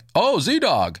was like, "Oh,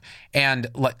 Z-Dog," and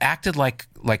acted like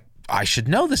I should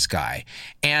know this guy.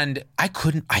 And I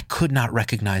could not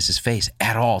recognize his face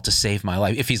at all to save my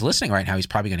life. If he's listening right now, he's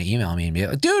probably going to email me and be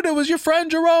like, "Dude, it was your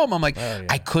friend Jerome." I'm like,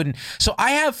 I couldn't. So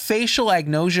I have facial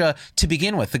agnosia to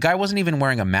begin with. The guy wasn't even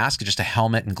wearing a mask, just a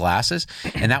helmet and glasses.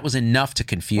 And that was enough to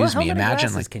confuse me.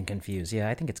 Imagine, can confuse. Yeah,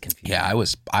 I think it's confusing. Yeah,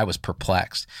 I was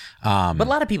perplexed. But a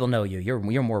lot of people know you.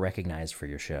 You're more recognized for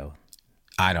your show.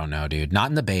 I don't know, dude. Not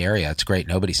in the Bay Area. It's great.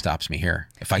 Nobody stops me here.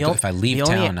 If I leave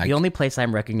town, the only place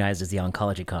I'm recognized is the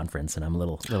oncology conference, and I'm a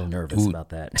little nervous about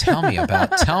that. Tell me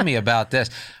about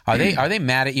this. Are they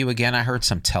mad at you again? I heard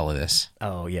some tell of this.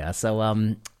 Oh yeah. So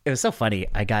it was so funny.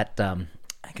 I got a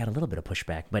little bit of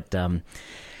pushback, but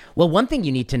well, one thing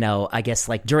you need to know, I guess,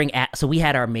 so we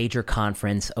had our major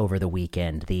conference over the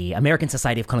weekend. The American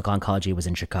Society of Clinical Oncology was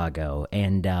in Chicago,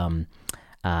 and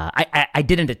I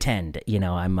didn't attend.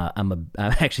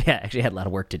 I actually had a lot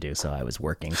of work to do, so I was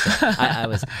working. So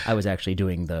I was actually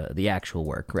doing the actual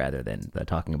work rather than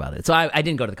talking about it. So I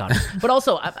didn't go to the conference. But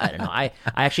also, I don't know. I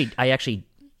actually.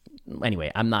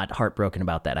 Anyway, I'm not heartbroken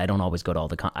about that. I don't always go to all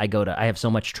the. I have so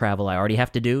much travel I already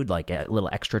have to do, like little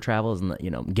extra travels,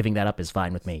 and giving that up is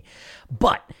fine with me.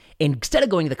 But instead of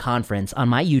going to the conference, on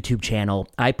my YouTube channel,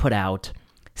 I put out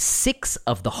 6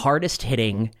 of the hardest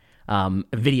hitting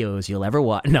videos you'll ever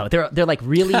watch. No, they're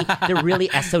really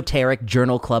esoteric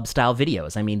journal club style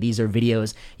videos. I mean, these are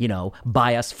videos,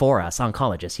 by us, for us,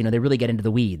 oncologists. They really get into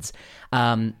the weeds.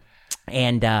 And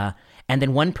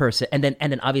then one person, and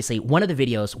then obviously one of the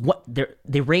videos,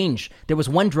 they range. There was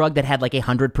one drug that had like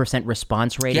 100%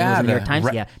 response rate. Yeah, it was in the New York Times.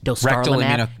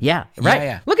 Dostarlimab. Yeah, right.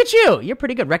 Yeah. Look at you. You're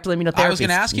pretty good. Rectal immunotherapy. I was going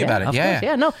to ask you about it.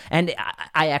 Yeah, no. And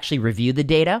I actually reviewed the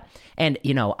data, and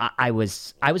I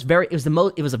was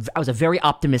a very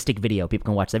optimistic video. People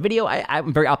can watch that video.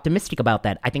 I'm very optimistic about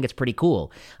that. I think it's pretty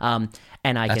cool.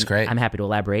 That's great. I'm happy to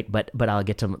elaborate, but I'll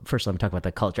get to first. Let me talk about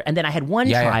the culture, and then I had one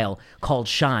trial called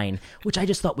Shine, which I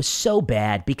just thought was so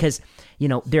bad because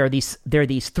there are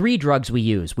these 3 drugs we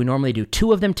use. We normally do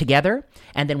 2 of them together,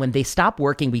 and then when they stop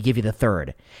working, we give you the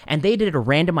third. And they did a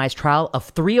randomized trial of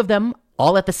 3 of them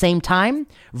all at the same time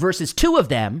versus 2 of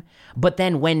them. But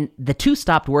then when the 2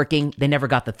 stopped working, they never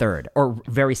got the third, or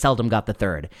very seldom got the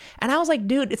third. And I was like,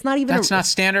 dude, it's not even that's not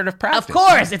standard of practice. Of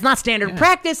course, it's not standard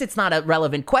practice. It's not a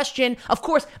relevant question. Of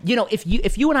course,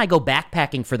 if you and I go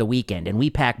backpacking for the weekend and we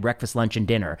pack breakfast, lunch, and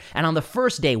dinner, and on the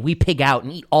first day we pig out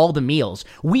and eat all the meals,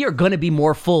 we are going to be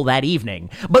more full that evening.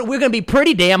 But we're going to be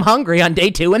pretty damn hungry on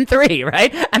day 2 and 3,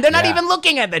 right? And they're not even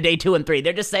looking at the day 2 and 3.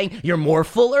 They're just saying you're more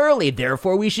full early,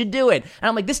 therefore we should do it. And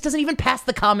I'm like, this doesn't even pass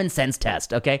the common sense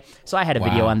test, okay? So I had a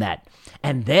video on that.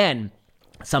 And then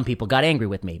some people got angry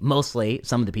with me, mostly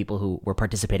some of the people who were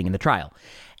participating in the trial.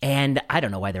 And I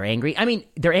don't know why they're angry. I mean,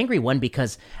 they're angry, one,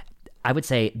 because I would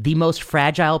say the most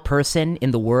fragile person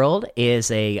in the world is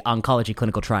a oncology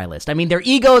clinical trialist. I mean, their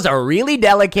egos are really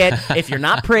delicate. If you're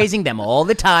not praising them all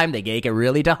the time, they take it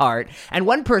really to heart. And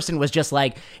one person was just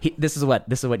like, this is what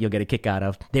you'll get a kick out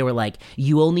of. They were like,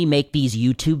 you only make these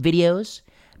YouTube videos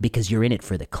because you're in it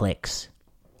for the clicks.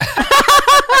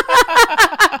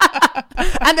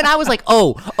 And then I was like,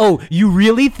 oh, you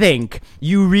really think,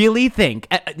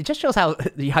 it just shows how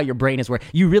your brain is working.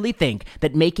 You really think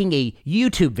that making a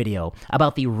YouTube video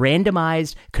about the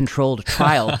randomized controlled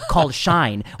trial called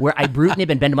SHINE, where ibrutinib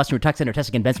and bendamustine rituximab or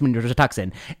tested against bendamustine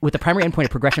rituximab with the primary endpoint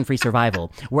of progression-free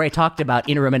survival, where I talked about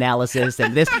interim analysis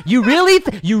and this, you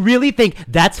really think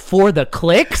that's for the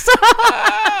clicks?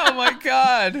 Oh my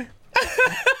God.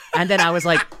 And then I was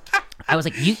like,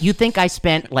 you think I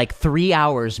spent like 3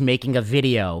 hours making a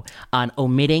video on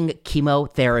omitting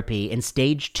chemotherapy in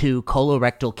stage 2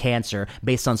 colorectal cancer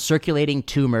based on circulating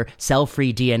tumor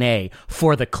cell-free DNA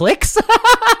for the clicks?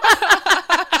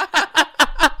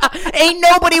 Ain't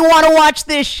nobody want to watch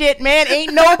this shit, man.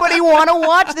 Ain't nobody want to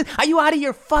watch this. Are you out of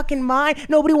your fucking mind?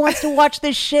 Nobody wants to watch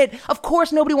this shit. Of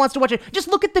course nobody wants to watch it. Just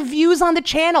look at the views on the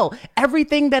channel.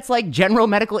 Everything that's like general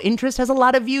medical interest has a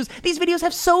lot of views. These videos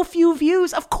have so few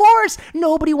views. Of course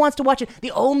nobody wants to watch it.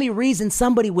 The only reason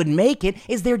somebody would make it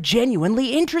is they're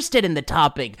genuinely interested in the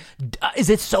topic. Is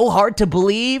it so hard to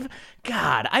believe?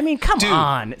 God, I mean, come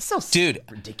on. It's so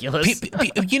ridiculous.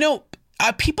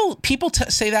 People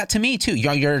say that to me too.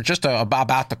 You're just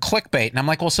about the clickbait, and I'm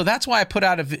like, well, so that's why I put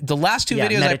out the last two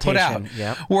videos I put out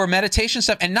were meditation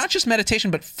stuff, and not just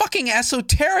meditation, but fucking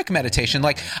esoteric meditation.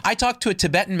 Like I talked to a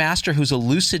Tibetan master who's a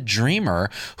lucid dreamer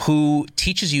who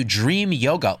teaches you dream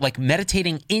yoga, like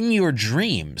meditating in your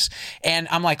dreams. And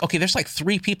I'm like, okay, there's like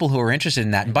 3 people who are interested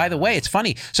in that. And by the way, it's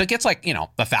funny. So it gets like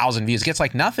 1,000 views. It gets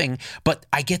like nothing, but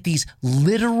I get these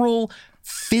literal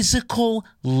physical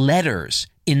letters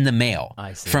in the mail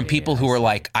from people who are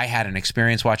like, I had an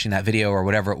experience watching that video or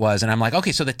whatever it was. And I'm like,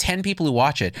 okay, so the 10 people who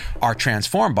watch it are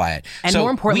transformed by it. And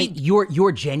more importantly,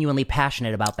 you're genuinely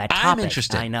passionate about that topic. I'm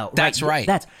interested. I know. That's right.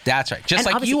 That's right. Just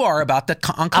like you are about the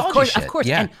oncology shit. Of course.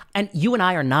 Yeah. And you and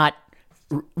I are not,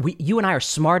 you and I are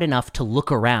smart enough to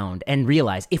look around and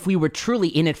realize if we were truly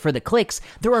in it for the clicks,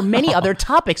 there are many other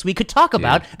topics we could talk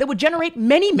about that would generate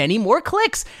many, many more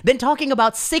clicks than talking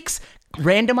about 6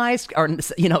 randomized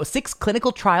or 6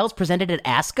 clinical trials presented at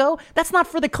ASCO. That's not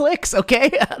for the clicks,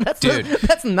 okay?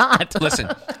 That's not. Listen,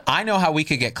 I know how we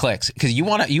could get clicks because you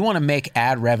want to make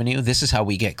ad revenue. This is how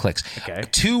we get clicks. Okay.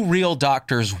 2 real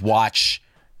doctors watch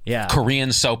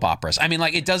Korean soap operas. I mean,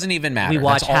 like, it doesn't even matter. We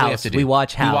watch That's all House. we have to do. We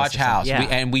watch House. Yeah.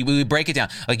 And we break it down.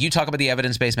 Like, you talk about the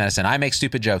evidence-based medicine. I make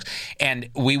stupid jokes, and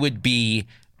we would be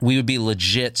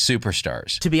legit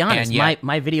superstars. To be honest,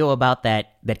 my video about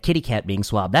that kitty cat being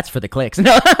swabbed, that's for the clicks.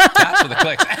 No. That's for the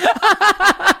clicks.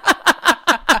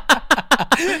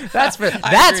 That's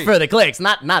for the clicks,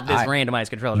 not this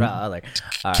randomized control trial. Like,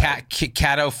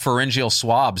 catopharyngeal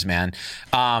swabs, man.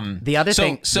 The other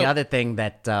thing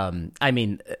that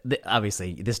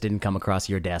obviously this didn't come across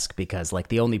your desk because like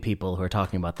the only people who are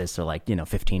talking about this are like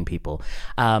 15 people.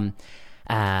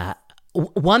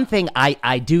 One thing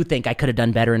I do think I could have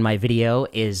done better in my video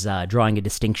is drawing a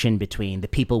distinction between the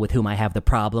people with whom I have the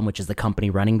problem, which is the company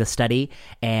running the study,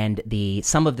 and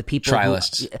some of the people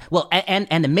trialists.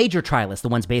 And the major trialists, the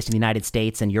ones based in the United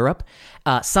States and Europe.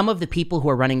 Some of the people who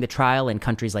are running the trial in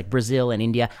countries like Brazil and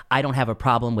India, I don't have a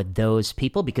problem with those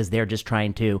people because they're just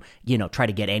trying to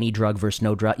get any drug versus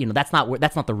no drug. That's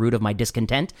not the root of my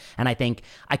discontent, and I think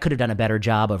I could have done a better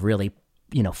job of really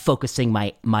focusing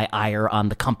my ire on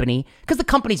the company because the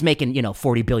company's making,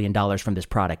 $40 billion from this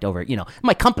product over,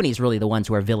 my company's really the ones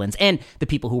who are villains and the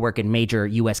people who work in major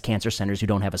U.S. cancer centers who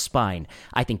don't have a spine.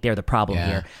 I think they're the problem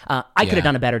here. I could have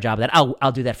done a better job of that.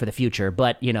 I'll do that for the future,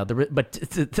 but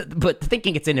but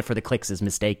thinking it's in it for the clicks is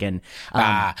mistaken.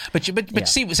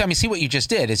 See what you just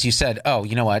did is you said, oh,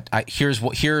 you know what?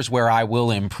 Here's where I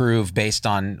will improve based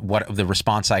on what the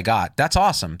response I got. That's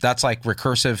awesome. That's like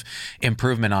recursive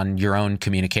improvement on your own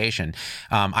communication.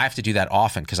 I have to do that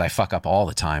often because I fuck up all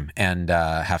the time and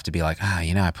have to be like,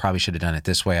 I probably should have done it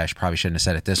this way. I probably shouldn't have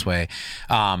said it this way.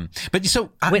 Along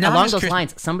those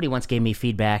lines, somebody once gave me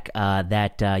feedback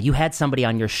that you had somebody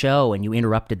on your show and you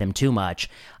interrupted them too much.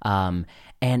 And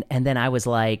then I was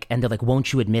like, and they're like,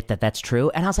 won't you admit that that's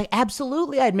true? And I was like,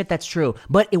 absolutely, I admit that's true.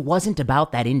 But it wasn't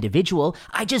about that individual.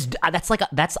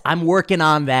 I'm working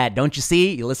on that. Don't you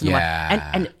see? You listen to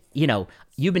and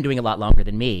you've been doing a lot longer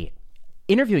than me.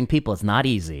 interviewing people is not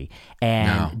easy, and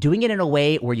No. doing it in a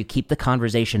way where you keep the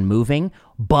conversation moving,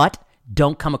 but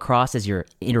don't come across as you're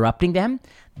interrupting them.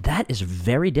 That is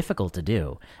very difficult to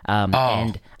do,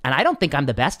 and I don't think I'm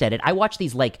the best at it. I watch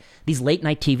these late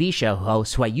night TV show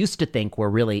hosts who I used to think were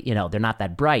really, they're not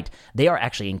that bright. They are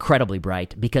actually incredibly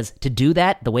bright, because to do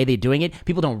that the way they're doing it,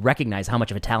 people don't recognize how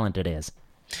much of a talent it is.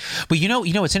 But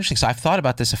it's interesting. So I've thought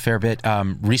about this a fair bit.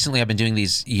 Recently, I've been doing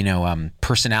these,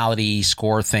 personality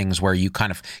score things where you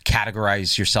kind of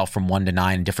categorize yourself from 1 to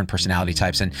 9 different personality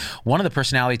types. And one of the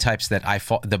personality types that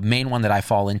the main one that I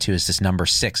fall into is this number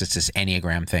 6. It's this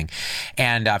Enneagram thing,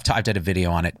 and I've did a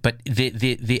video on it. But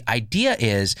the idea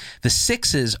is the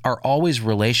 6s are always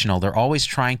relational. They're always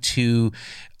trying to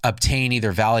obtain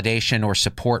either validation or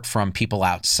support from people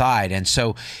outside, and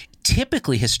so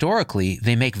typically, historically,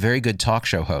 they make very good talk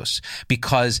show hosts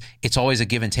because it's always a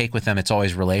give and take with them. It's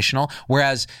always relational.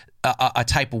 Whereas a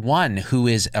type 1 who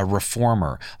is a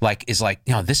reformer, is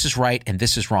this is right and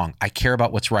this is wrong. I care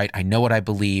about what's right. I know what I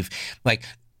believe.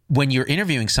 When you're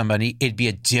interviewing somebody, it'd be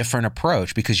a different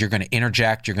approach because you're going to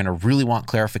interject, you're going to really want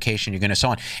clarification, you're going to so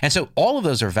on. And so all of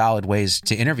those are valid ways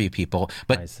to interview people.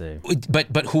 But I see.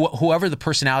 But whoever the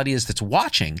personality is that's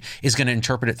watching is going to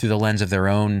interpret it through the lens of their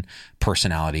own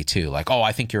personality too.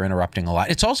 I think you're interrupting a lot.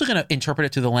 It's also going to interpret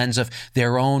it through the lens of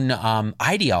their own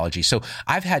ideology. So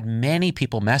I've had many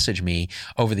people message me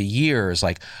over the years,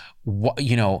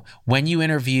 when you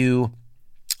interview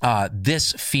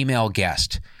this female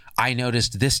guest, I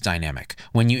noticed this dynamic.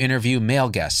 When you interview male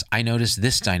guests, I noticed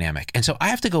this dynamic. And so I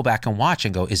have to go back and watch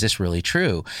and go, is this really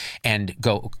true? And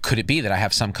go, could it be that I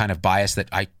have some kind of bias that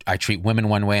I treat women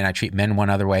one way and I treat men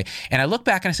one other way? And I look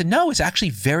back and I said, no, it's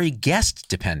actually very guest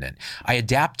dependent. I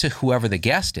adapt to whoever the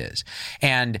guest is.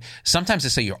 And sometimes they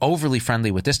say you're overly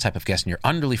friendly with this type of guest and you're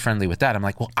underly friendly with that. I'm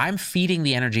like, well, I'm feeding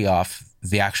the energy off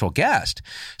the actual guest.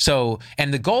 So,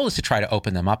 and the goal is to try to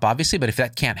open them up, obviously, but if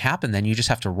that can't happen, then you just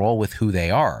have to roll with who they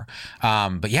are.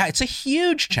 But yeah, it's a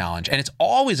huge challenge, and it's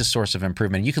always a source of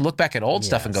improvement. You can look back at old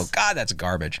stuff and go, God, that's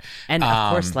garbage. And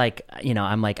of course,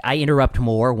 I interrupt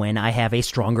more when I have a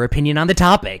stronger opinion on the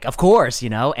topic, of course,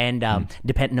 and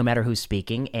no matter who's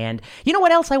speaking. And you know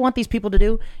what else I want these people to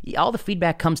do? All the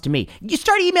feedback comes to me. You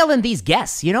start emailing these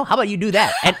guests, how about you do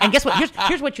that? And guess what?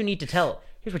 Here's what you need to tell.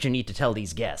 Here's what you need to tell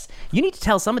these guests. You need to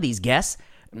tell some of these guests,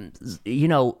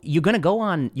 you're gonna go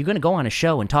on a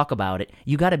show and talk about it.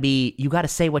 You gotta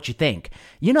say what you think.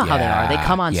 You know how they are. They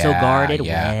come on so guarded.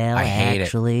 Yeah. Well, I hate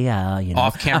actually, it.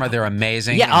 Off camera, they're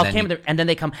amazing. Yeah, off camera, and then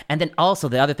they come, and then also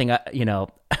the other thing,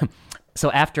 So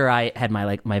after I had my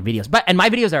videos, and my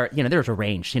videos are, there's a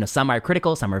range. Some are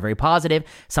critical, some are very positive.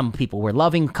 Some people were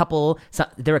loving.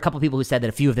 There were a couple people who said that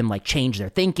a few of them changed their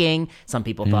thinking. Some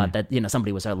people thought that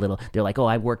somebody was they're like, oh,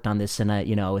 I worked on this and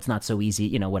it's not so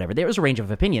easy. Whatever. There was a range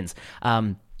of opinions.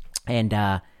 And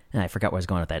I forgot where I was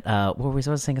going with that. What was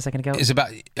I saying a second ago? It's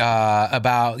about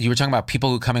you were talking about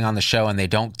people who are coming on the show and they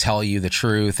don't tell you the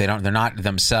truth. They're not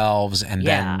themselves, and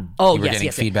then you were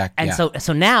getting feedback. And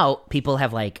so now people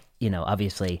have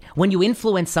obviously, when you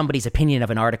influence somebody's opinion of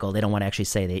an article, they don't want to actually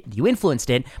say that you influenced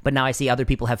it. But now I see other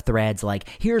people have threads like,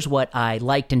 here's what I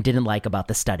liked and didn't like about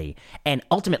the study. And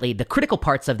ultimately, the critical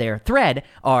parts of their thread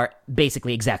are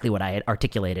basically exactly what I had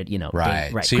articulated,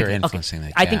 Right. So you're influencing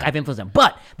that. I think I've influenced them.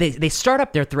 But they start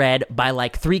up their thread by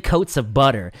 3 coats of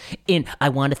butter. I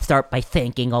want to start by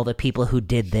thanking all the people who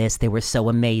did this. They were so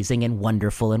amazing and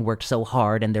wonderful and worked so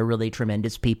hard, and they're really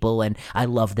tremendous people, and I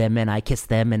love them, and I kiss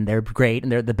them, and they're great,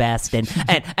 and they're the best. And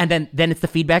then it's the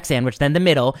feedback sandwich, then the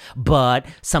middle. But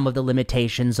some of the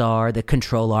limitations are the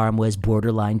control arm was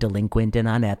borderline delinquent and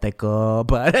unethical.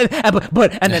 But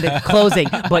and then the closing.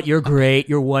 But you're great.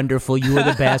 You're wonderful. You are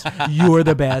the best. You're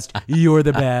the best. You're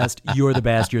the best. You're the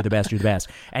best. You're the best. You're the best.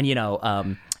 And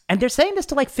and they're saying this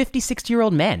to 50,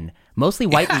 60-year-old men, mostly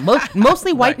white,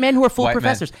 mostly white men who are full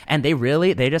professors, and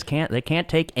they just can't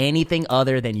take anything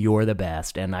other than you're the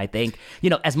best. And I think,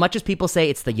 as much as people say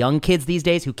it's the young kids these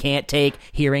days who can't take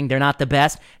hearing they're not the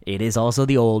best, it is also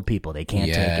the old people. They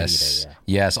can't take it either. Yeah.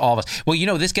 Yes, all of us.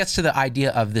 Well, this gets to the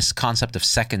idea of this concept of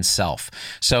second self.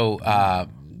 So,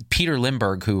 Peter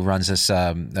Limberg, who runs this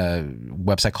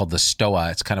website called The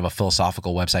Stoa, it's kind of a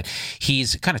philosophical website.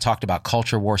 He's kind of talked about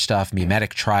culture war stuff,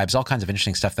 mimetic tribes, all kinds of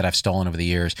interesting stuff that I've stolen over the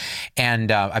years. And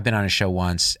I've been on his show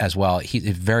once as well. He's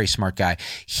a very smart guy.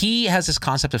 He has this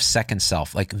concept of second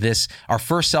self, our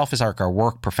first self is our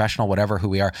work, professional, whatever, who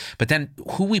we are. But then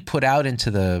who we put out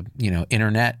into the,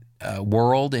 internet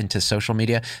world, into social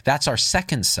media, that's our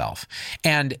second self.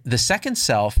 And the second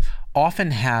self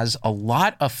often has a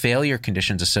lot of failure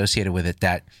conditions associated with it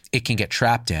that it can get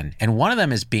trapped in. And one of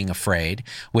them is being afraid,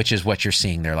 which is what you're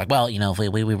seeing there. Like, well, if we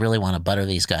really want to butter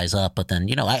these guys up, but then,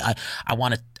 I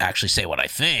want to actually say what I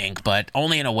think, but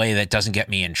only in a way that doesn't get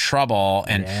me in trouble.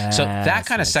 And so that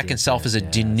kind of second self is a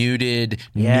denuded,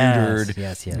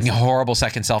 neutered, horrible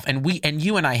second self. And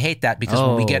you and I hate that because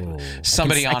when we get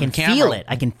somebody on camera,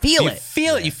 I can feel it.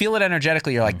 You feel it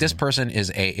energetically. You're like, this person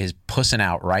is pussing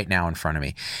out right now in front of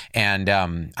me. And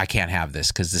I can't have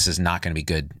this because this is not going to be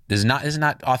good. This is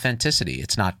not authenticity.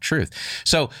 It's not truth.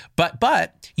 So, but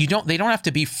they don't have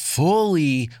to be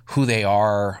fully who they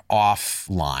are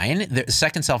offline. The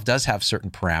second self does have certain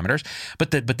parameters,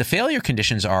 but the failure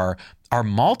conditions are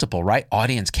multiple, right?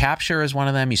 Audience capture is one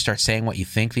of them. You start saying what you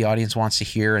think the audience wants to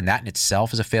hear, and that in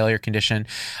itself is a failure condition.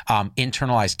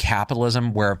 Internalized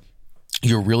capitalism, where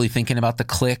you're really thinking about the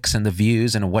clicks and the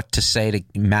views and what to say to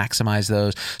maximize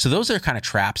those. So those are kind of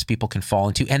traps people can fall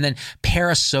into. And then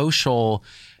parasocial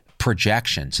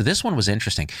projection. So this one was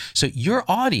interesting. So your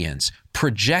audience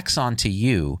projects onto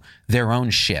you their own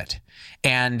shit.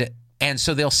 And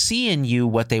so they'll see in you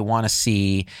what they want to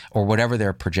see or whatever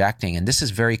they're projecting. And this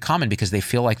is very common because they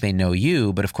feel like they know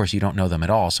you, but of course you don't know them at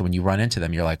all. So when you run into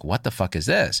them, you're like, what the fuck is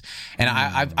this? And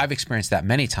I've experienced that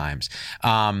many times.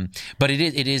 But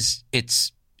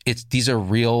it's these are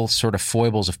real sort of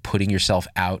foibles of putting yourself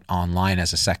out online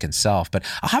as a second self. But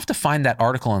I'll have to find that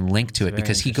article and link to it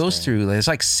because he goes through, there's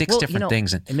like six different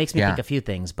things. And it makes me think a few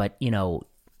things, but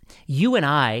you and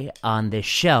I on this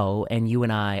show and you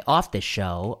and I off this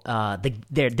show,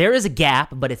 there is a gap,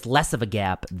 but it's less of a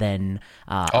gap than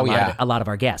a lot of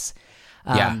our guests.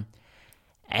 And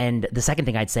the second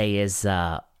thing I'd say is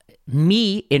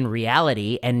me in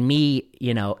reality and me,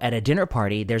 at a dinner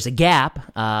party, there's a gap.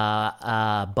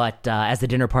 But as the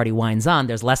dinner party winds on,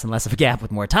 there's less and less of a gap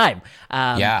with more time.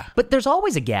 But there's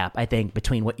always a gap, I think,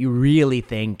 between what you really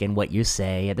think and what you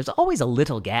say. There's always a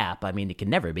little gap. I mean, it can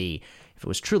never be. If it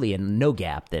was truly a no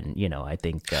gap, then I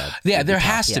think there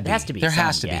has to be. There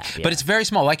has to be. But it's very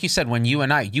small. Like you said, when you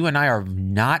and I are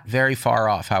not very far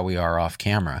off how we are off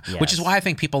camera, which is why I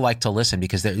think people like to listen,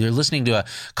 because they're listening to a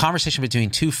conversation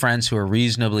between two friends who are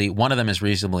one of them is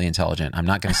reasonably intelligent. I'm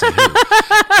not going to say who.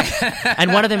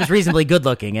 And one of them is reasonably good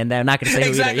looking, and they're not going to say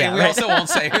who either. Exactly. We also won't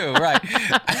say who, right?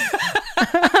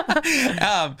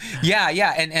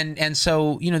 And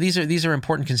so these are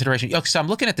important considerations. So I'm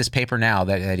looking at this paper now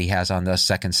that he has on the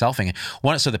second selfing.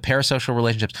 So the parasocial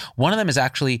relationships. One of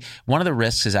the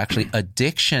risks is actually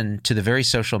addiction to the very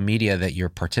social media that you're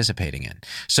participating in.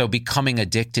 So becoming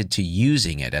addicted to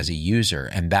using it as a user,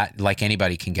 and that, like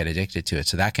anybody, can get addicted to it.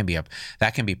 So that can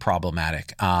be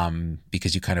problematic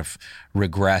because you kind of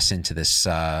regress into this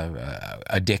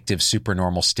addictive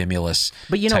supernormal stimulus.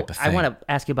 But type of thing. I want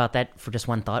to ask you about that for just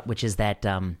one thought, which is that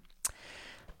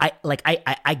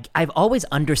I've always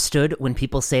understood when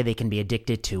people say they can be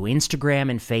addicted to Instagram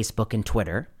and Facebook and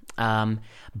Twitter,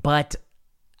 but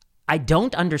I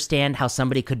don't understand how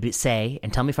somebody could say,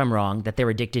 and tell me if I'm wrong, that they're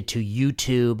addicted to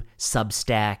YouTube,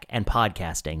 Substack, and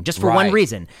podcasting, just for one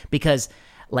reason, because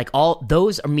like all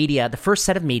those are media, the first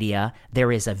set of media,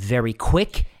 there is a very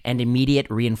quick and immediate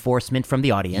reinforcement from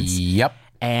the audience. Yep.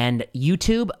 And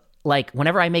YouTube, like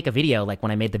whenever I make a video, like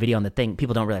when I made the video on the thing,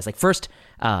 people don't realize, like first,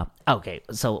 okay,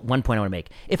 so one point I want to make.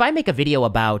 If I make a video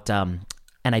about,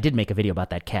 and I did make a video about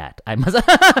that cat. I must,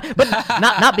 but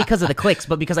not because of the clicks,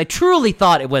 but because I truly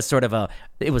thought it was sort of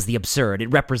it was the absurd.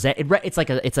 It's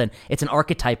like it's an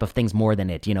archetype of things more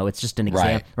than it. It's just an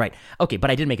example, right? Okay,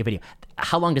 but I did make a video.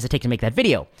 How long does it take to make that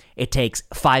video? It takes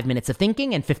 5 minutes of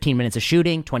thinking and 15 minutes of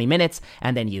shooting, 20 minutes,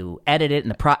 and then you edit it,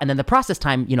 and then the process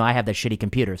time. I have that shitty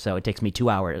computer, so it takes me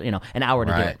 2 hours, an hour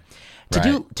to do it.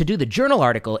 To do the journal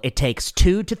article, it takes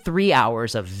 2 to 3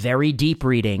 hours of very deep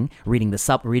reading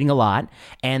a lot,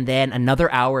 and then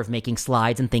another hour of making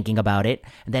slides and thinking about it,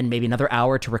 and then maybe another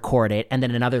hour to record it, and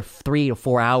then another 3 to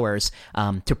 4 hours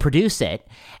to produce it,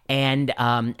 and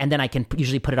then I can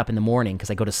usually put it up in the morning because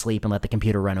I go to sleep and let the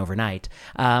computer run overnight.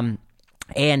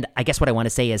 And I guess what I want to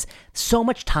say is so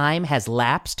much time has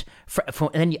lapsed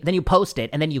and then you post it,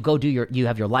 and then you go you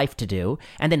have your life to do.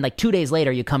 And then like 2 days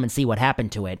later, you come and see what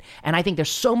happened to it. And I think there's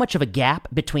so much of a gap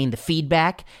between the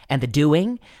feedback and the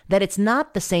doing that it's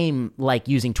not the same like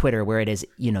using Twitter, where it is,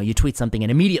 you tweet something and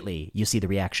immediately you see the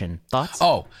reaction. Thoughts?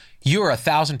 Oh, You're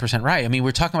 1,000% right. I mean,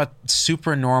 we're talking about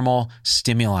supernormal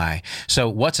stimuli. So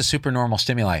what's a supernormal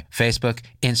stimuli? Facebook,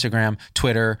 Instagram,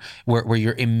 Twitter, where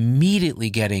you're immediately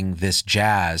getting this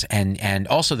jazz, and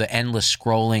also the endless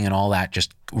scrolling and all that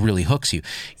just really hooks you.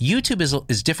 YouTube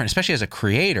is different, especially as a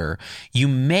creator. You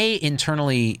may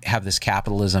internally have this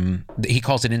capitalism. He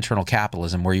calls it internal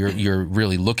capitalism, where you're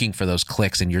really looking for those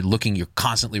clicks, and you're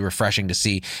constantly refreshing to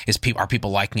see are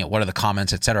people liking it, what are the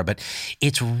comments, etc. But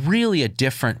it's really a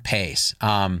different pace.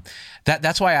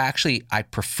 That's why I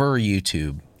prefer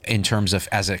YouTube in terms of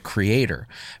as a creator,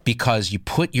 because you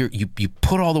put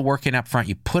all the work in up front,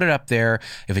 you put it up there.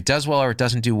 If it does well or it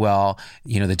doesn't do well,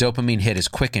 the dopamine hit is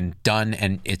quick and done,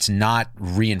 and it's not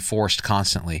reinforced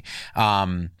constantly.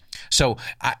 So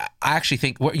I actually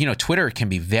think, Twitter can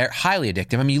be very highly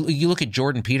addictive. I mean, you look at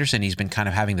Jordan Peterson, he's been kind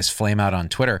of having this flame out on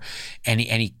Twitter, and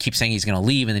he keeps saying he's going to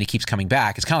leave, and then he keeps coming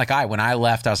back. It's kind of like when I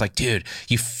left, I was like, dude,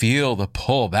 you feel the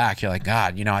pull back. You're like,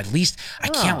 God, at least I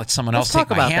can't let someone else take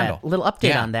my handle. That. A little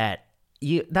update on that.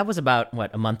 That was about,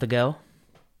 a month ago?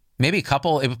 Maybe a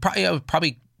couple. It was probably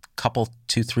a couple,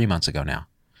 2-3 months ago now.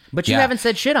 But you haven't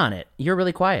said shit on it. You're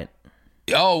really quiet.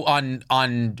 Oh,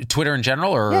 on Twitter in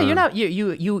general, or you're not.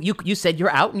 You said you're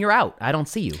out and you're out. I don't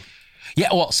see you. Yeah,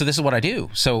 well, so this is what I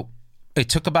do. So it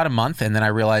took about a month, and then I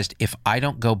realized if I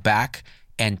don't go back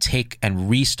and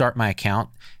restart my account,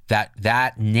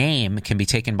 that name can be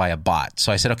taken by a bot.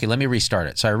 So I said, okay, let me restart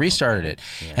it. So I restarted it,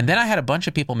 and then I had a bunch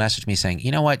of people message me saying,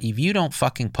 you know what? If you don't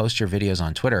fucking post your videos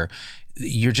on Twitter,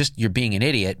 you're being an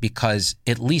idiot, because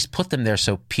at least put them there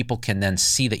so people can then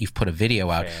see that you've put a video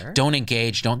out. Fair. Don't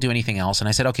engage, don't do anything else. And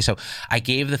I said, okay, so I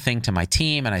gave the thing to my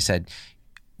team, and I said,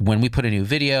 when we put a new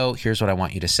video, here's what I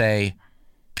want you to say.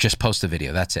 Just post the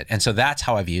video. That's it. And so that's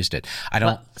how I've used it. I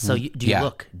don't. Do you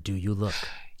look? Do you look?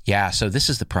 Yeah. So this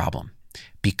is the problem.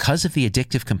 Because of the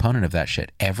addictive component of that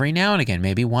shit, every now and again,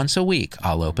 maybe once a week,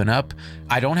 I'll open up.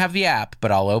 I don't have the app,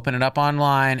 but I'll open it up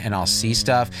online and I'll see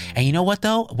stuff. And you know what,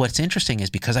 though? What's interesting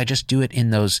is because I just do it in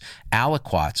those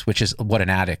aliquots, which is what an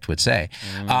addict would say,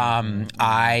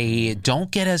 I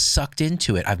don't get as sucked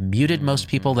into it. I've muted most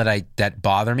people that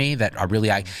bother me, that are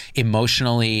really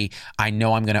emotionally, I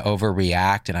know I'm going to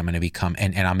overreact and I'm going to become,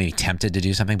 and I'm going to be tempted to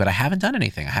do something, but I haven't done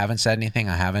anything. I haven't said anything.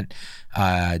 I haven't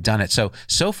done it.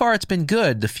 So far it's been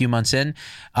good the few months in.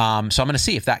 So I'm going to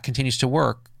see if that continues to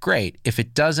work. Great. If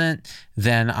it doesn't,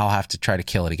 then I'll have to try to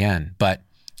kill it again. But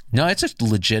no, it's a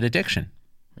legit addiction.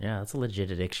 Yeah, it's a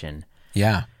legit addiction.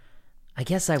 Yeah. I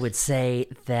guess I would say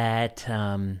that,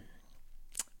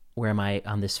 where am I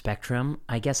on the spectrum?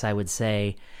 I guess I would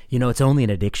say, it's only an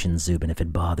addiction, Zubin, if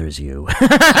it bothers you.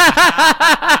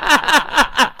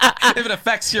 If it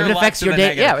affects your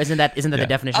day, yeah, isn't that the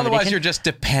definition? Otherwise, of addiction? you're just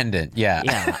dependent. Yeah.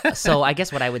 Yeah. So I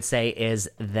guess what I would say is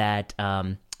that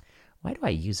why do I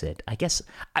use it? I guess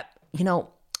I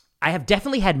have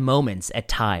definitely had moments at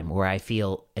time where I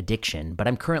feel addiction, but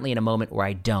I'm currently in a moment where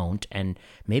I don't, and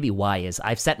maybe why is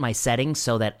I've set my settings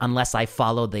so that unless I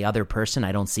follow the other person,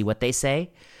 I don't see what they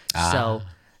say. So.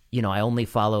 I only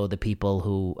follow the people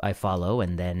who I follow,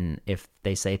 and then if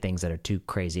they say things that are too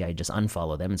crazy, I just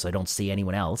unfollow them, and so I don't see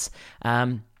anyone else.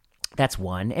 That's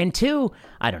one. And two,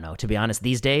 I don't know, to be honest,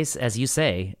 these days, as you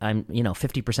say, I'm,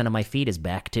 50% of my feed is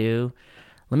back to,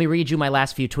 let me read you my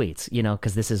last few tweets,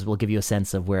 because will give you a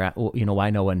sense of where, why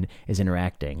no one is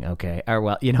interacting, okay? Or,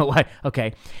 well, you know what?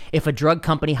 Okay. If a drug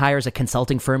company hires a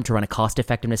consulting firm to run a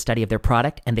cost-effectiveness study of their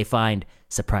product, and they find,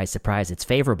 surprise, surprise, it's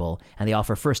favorable, and they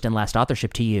offer first and last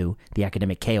authorship to you, the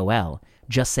academic KOL,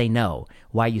 just say no.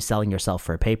 Why are you selling yourself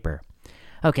for a paper?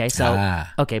 Okay, so, then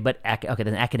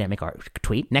academic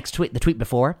tweet. Next tweet, the tweet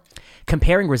before.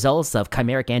 Comparing results of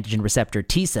chimeric antigen receptor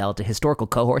T cell to historical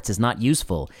cohorts is not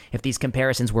useful. If these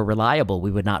comparisons were reliable, we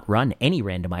would not run any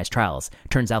randomized trials.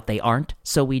 Turns out they aren't,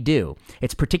 so we do.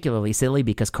 It's particularly silly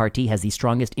because CAR T has the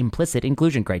strongest implicit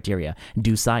inclusion criteria.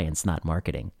 Do science, not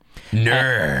marketing.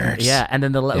 Nerds. And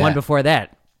then the one before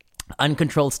that.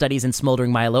 Uncontrolled studies in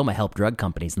smoldering myeloma help drug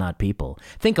companies, not people.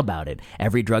 Think about it.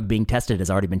 Every drug being tested has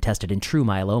already been tested in true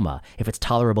myeloma. If it's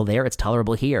tolerable there, it's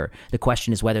tolerable here. The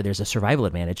question is whether there's a survival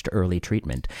advantage to early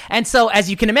treatment. And so, as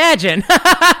you can imagine...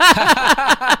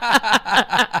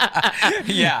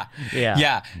 Yeah.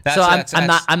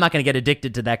 I'm not going to get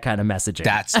addicted to that kind of messaging.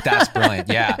 That's brilliant.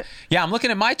 Yeah. I'm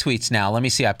looking at my tweets now. Let me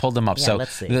see. I pulled them up. Yeah, so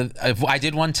let's see. I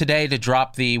did one today to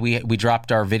drop we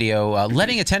dropped our video,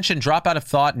 letting attention drop out of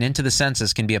thought and into to the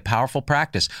senses can be a powerful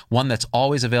practice, one that's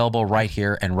always available right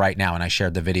here and right now. And I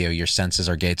shared the video, Your Senses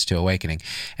Are Gates to Awakening.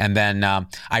 And then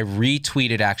I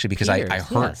retweeted actually because I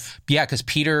heard, because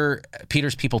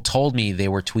Peter's people told me they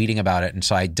were tweeting about it. And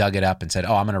so I dug it up and said,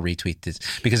 I'm going to retweet this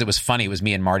because it was funny. It was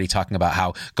me and Marty talking about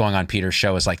how going on Peter's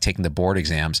show is like taking the board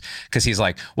exams, because he's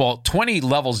like, well, 20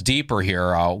 levels deeper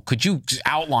here. Could you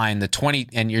outline the 20?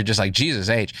 And you're just like, Jesus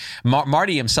H.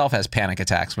 Marty himself has panic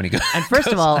attacks when he goes. And first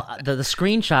of all, the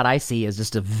screenshot I see is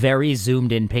just a very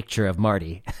zoomed in picture of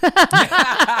Marty.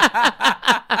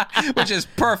 Which is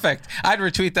perfect. I'd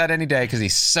retweet that any day because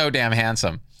he's so damn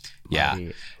handsome.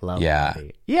 Marty, love yeah.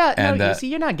 Marty. Yeah, and, no, you see,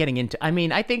 you're not getting into, I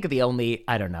mean, I think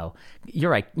I don't know.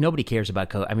 You're right. Nobody cares about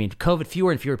COVID. I mean, COVID,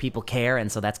 fewer and fewer people care.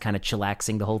 And so that's kind of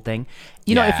chillaxing the whole thing.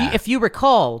 You know, if you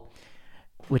recall,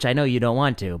 which I know you don't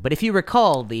want to, but if you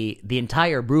recall the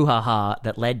entire brouhaha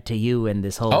that led to you and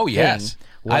this whole thing. Yes.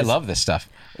 I love this stuff.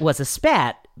 Was a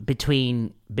spat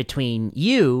between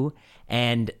you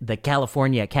and the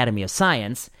California Academy of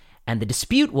Science, and the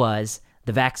dispute was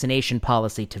the vaccination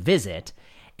policy to visit,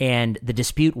 and the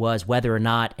dispute was whether or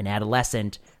not an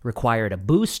adolescent required a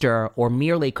booster or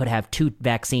merely could have 2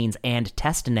 vaccines and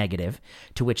test negative,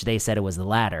 to which they said it was the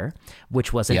latter,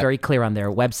 which wasn't very clear on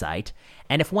their website.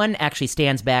 And if one actually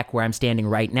stands back where I'm standing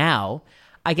right now,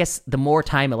 I guess the more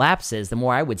time elapses, the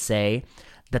more I would say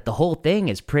that the whole thing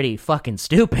is pretty fucking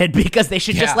stupid, because they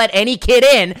should just let any kid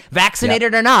in,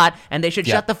 vaccinated or not, and they should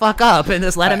shut the fuck up and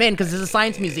just let them in, because it's a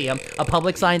science museum, a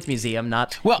public science museum,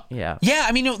 not... Well, yeah.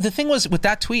 I mean, the thing was, with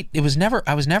that tweet, I was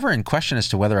never in question as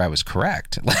to whether I was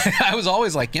correct. I was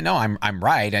always like, I'm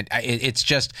right. And it's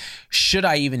just, should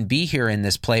I even be here in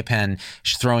this playpen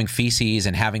throwing feces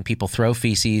and having people throw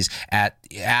feces at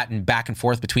and back and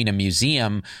forth between a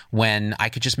museum when I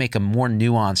could just make a more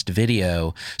nuanced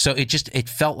video? So it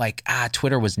felt like,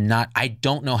 Twitter was not, I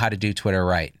don't know how to do Twitter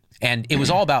right. And it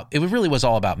really was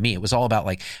all about me. It was all about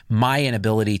like my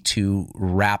inability to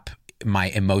wrap my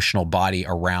emotional body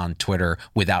around Twitter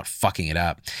without fucking it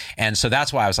up. And so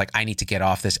that's why I was like, I need to get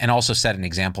off this, and also set an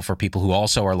example for people who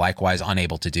also are likewise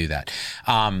unable to do that.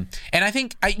 And I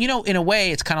think, in a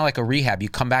way, it's kind of like a rehab. You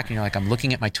come back and you're like, I'm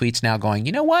looking at my tweets now going,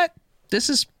 you know what? This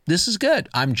is good.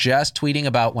 I'm just tweeting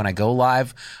about when I go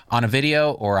live on a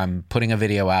video, or I'm putting a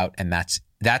video out, and that's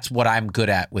what I'm good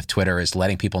at with Twitter, is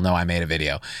letting people know I made a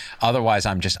video. Otherwise,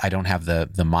 I don't have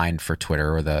the mind for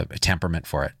Twitter or the temperament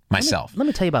for it myself. Let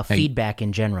me tell you about feedback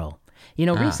in general.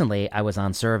 Recently I was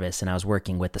on service and I was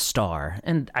working with the Star.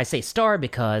 And I say Star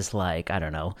because, like, I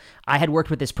don't know, I had worked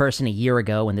with this person a year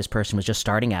ago when this person was just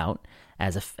starting out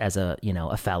as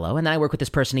a fellow. And then I worked with this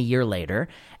person a year later,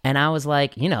 and I was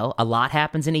like, a lot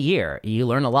happens in a year. You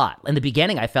learn a lot. In the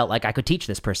beginning, I felt like I could teach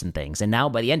this person things. And now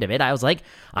by the end of it, I was like,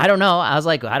 I don't know. I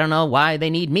don't know why they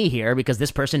need me here, because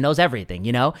this person knows everything,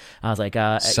 I was like,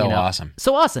 awesome.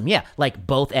 So awesome. Yeah. Like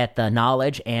both at the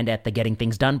knowledge and at the getting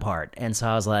things done part. And so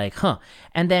I was like, huh.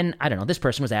 And then, I don't know, this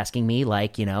person was asking me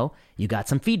like, you got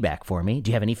some feedback for me?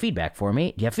 Do you have any feedback for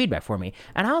me? Do you have feedback for me?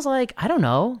 And I was like, I don't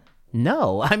know.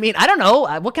 No, I mean, I don't know.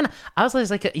 What can I was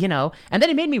like, and then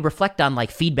it made me reflect on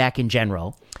like feedback in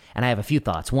general. And I have a few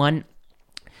thoughts. One,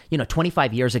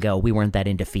 25 years ago, we weren't that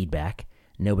into feedback.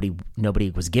 Nobody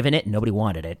was given it. Nobody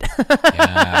wanted it.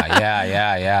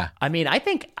 Yeah. I mean, I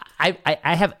think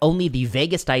I have only the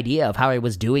vaguest idea of how I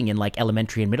was doing in like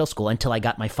elementary and middle school until I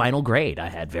got my final grade. I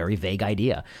had very vague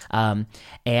idea.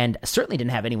 And certainly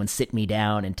didn't have anyone sit me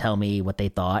down and tell me what they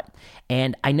thought.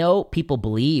 And I know people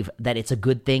believe that it's a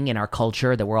good thing in our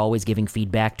culture that we're always giving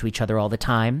feedback to each other all the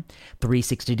time.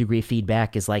 360-degree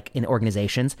feedback is like in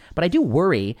organizations. But I do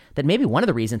worry that maybe one of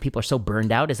the reasons people are so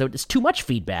burned out is that it's too much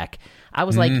feedback. I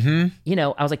was like,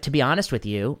 to be honest with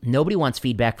you, nobody wants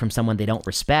feedback from someone they don't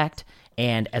respect.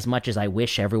 And as much as I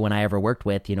wish everyone I ever worked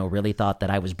with, really thought that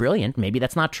I was brilliant, maybe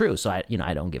that's not true. So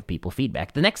I don't give people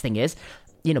feedback. The next thing is,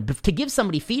 to give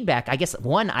somebody feedback, I guess,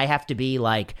 one, I have to be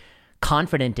like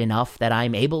confident enough that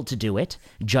I'm able to do it,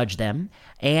 judge them,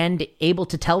 and able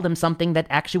to tell them something that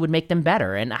actually would make them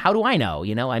better. And how do I know?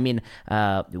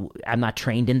 I'm not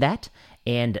trained in that.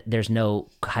 And there's no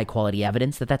high quality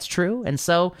evidence that that's true. And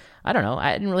so, I don't know.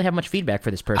 I didn't really have much feedback for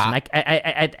this person.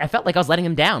 I felt like I was letting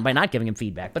him down by not giving him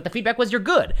feedback. But the feedback was, you're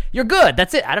good. You're good.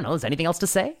 That's it. I don't know. Is there anything else to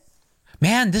say?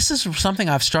 Man, this is something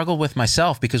I've struggled with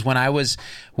myself, because when I was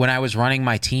running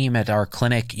my team at our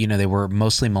clinic, they were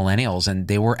mostly millennials, and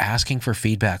they were asking for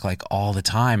feedback like all the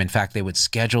time. In fact, they would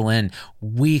schedule in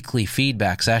weekly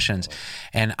feedback sessions,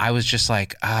 and I was just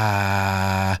like,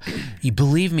 you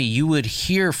believe me, you would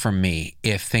hear from me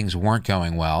if things weren't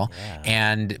going well. Yeah.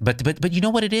 And but you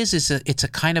know what it is it's a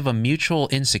kind of a mutual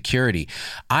insecurity.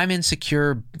 I'm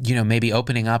insecure, maybe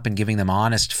opening up and giving them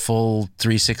honest, full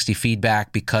 360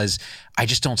 feedback, because I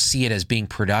just don't see it as being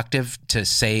productive to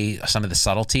say some of the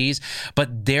subtleties.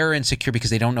 But they're insecure because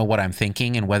they don't know what I'm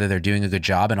thinking and whether they're doing a good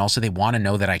job, and also they want to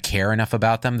know that I care enough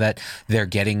about them, that they're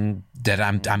getting, that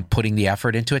I'm putting the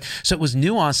effort into it. So it was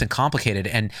nuanced and complicated,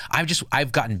 and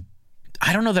I've gotten,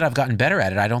 I don't know that I've gotten better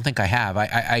at it. I don't think I have.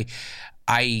 I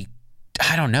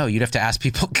don't know. You'd have to ask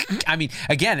people. I mean,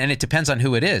 again, and it depends on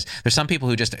who it is. There's some people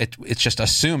who it's just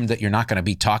assumed that you're not going to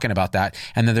be talking about that.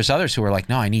 And then there's others who are like,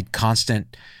 no, I need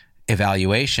constant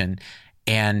evaluation.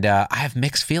 And I have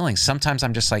mixed feelings. Sometimes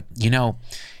I'm just like,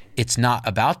 it's not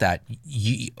about that.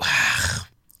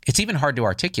 It's even hard to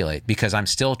articulate because I'm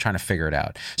still trying to figure it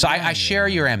out. So I share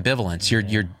your ambivalence.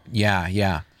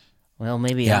 Yeah. Well,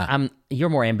 maybe you're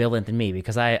more ambivalent than me,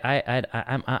 because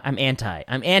I'm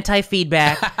anti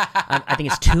feedback. I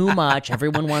think it's too much.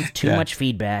 Everyone wants too much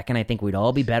feedback, and I think we'd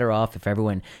all be better off if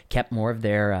everyone kept more of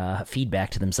their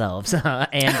feedback to themselves.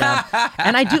 And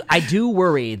I do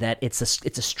worry that it's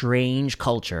a strange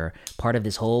culture, part of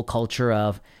this whole culture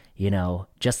of,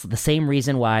 just the same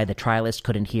reason why the trialists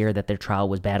couldn't hear that their trial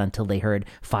was bad until they heard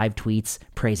 5 tweets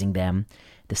praising them.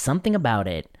 There's something about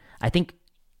it.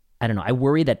 I don't know. I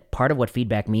worry that part of what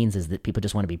feedback means is that people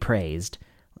just want to be praised.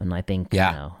 And I think,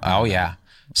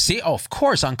 See, of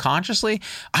course, unconsciously,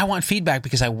 I want feedback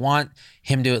because I want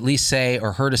him to at least say,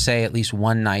 or her to say, at least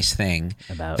one nice thing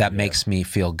that makes me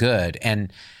feel good.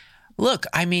 And look,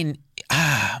 I mean,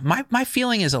 my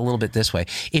feeling is a little bit this way.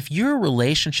 If your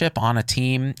relationship on a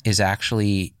team is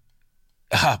actually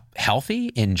healthy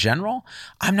in general,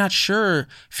 I'm not sure.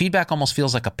 Feedback almost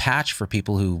feels like a patch for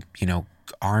people who,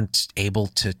 aren't able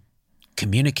to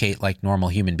communicate like normal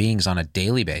human beings on a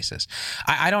daily basis.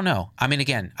 I don't know. I mean,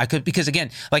 again, because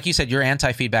like you said, you're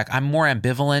anti-feedback. I'm more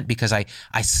ambivalent because I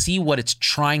see what it's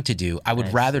trying to do. I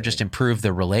would rather just improve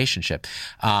the relationship.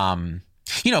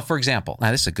 For example,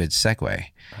 now this is a good segue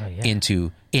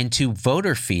into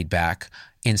voter feedback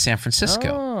in San Francisco.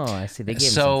 Oh, I see. They gave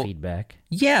some feedback.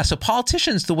 Yeah. So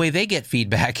politicians, the way they get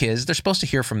feedback is they're supposed to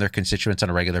hear from their constituents on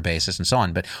a regular basis and so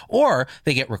on, or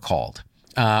they get recalled.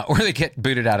 Or they get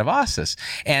booted out of office.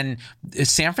 And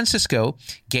San Francisco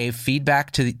gave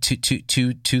feedback to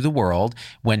the world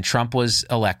when Trump was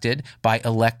elected by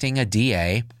electing a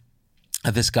DA,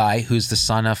 this guy who's the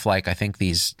son of I think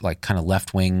these kind of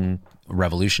left-wing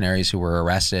revolutionaries who were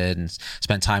arrested and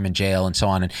spent time in jail and so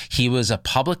on. And he was a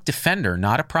public defender,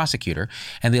 not a prosecutor.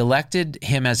 And they elected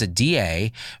him as a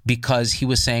DA because he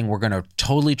was saying, we're going to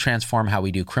totally transform how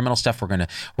we do criminal stuff. We're going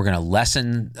to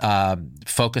lessen,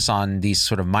 focus on these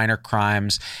sort of minor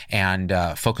crimes and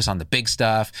focus on the big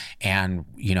stuff. And,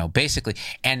 basically,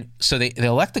 and so they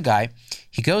elect the guy.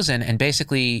 He goes in and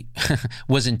basically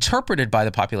was interpreted by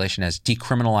the population as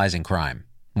decriminalizing crime,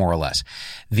 more or less.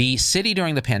 The city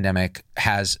during the pandemic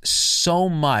has so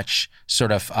much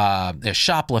sort of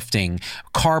shoplifting,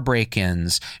 car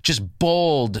break-ins, just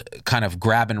bold kind of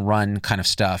grab and run kind of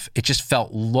stuff. It just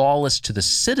felt lawless to the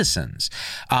citizens.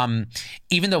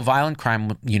 Even though violent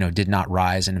crime, did not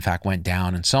rise and in fact went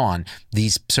down and so on,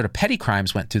 these sort of petty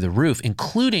crimes went through the roof,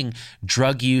 including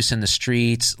drug use in the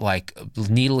streets, like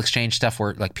needle exchange stuff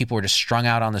where like people were just strung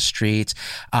out on the streets,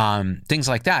 things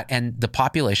like that. And the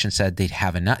population said they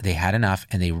had enough,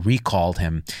 and they recalled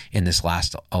him in this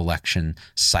last election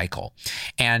cycle.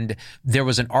 And there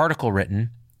was an article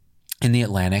written in the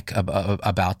Atlantic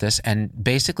about this, and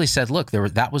basically said, look,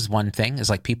 that was one thing, is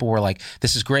like people were like,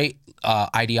 this is great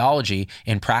ideology.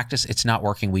 In practice, it's not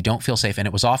working. We don't feel safe. And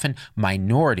it was often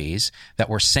minorities that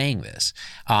were saying this.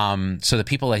 So the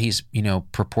people that he's,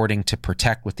 purporting to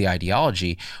protect with the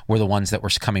ideology were the ones that were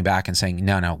coming back and saying,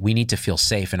 no, we need to feel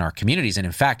safe in our communities. And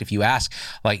in fact, if you ask,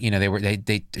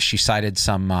 she cited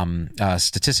some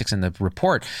statistics in the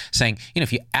report saying,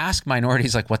 if you ask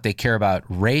minorities like what they care about,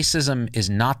 racism is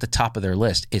not the top of their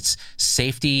list. It's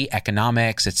safety,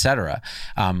 economics, etc.,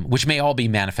 which may all be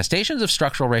manifestations of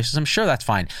structural racism. Sure, that's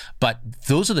fine. But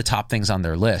those are the top things on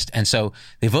their list. And so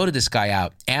they voted this guy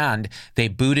out, and they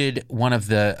booted one of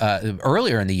the,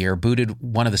 earlier in the year, booted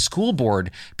one of the school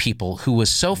board people who was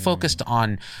so focused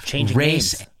on changing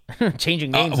race. Names.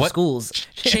 Changing names of schools.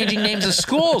 Changing names of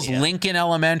schools. Yeah. Lincoln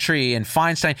Elementary and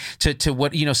Feinstein to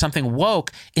what, something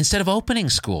woke, instead of opening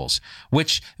schools,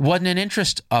 which wasn't an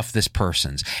interest of this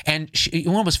person's. And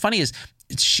what was funny is,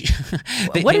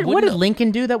 what did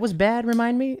Lincoln do that was bad?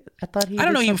 Remind me. I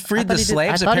don't know. He freed the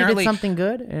slaves. I thought he did something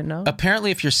good. No.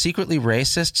 Apparently, if you're secretly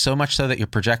racist, so much so that you're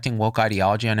projecting woke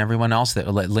ideology on everyone else, that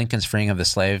Lincoln's freeing of the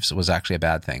slaves was actually a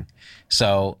bad thing.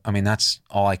 So, I mean, that's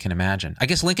all I can imagine. I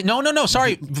guess Lincoln. No.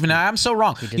 Sorry, I'm so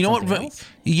wrong. You know what? Else?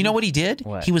 You know what he did?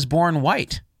 What? He was born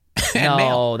white. No,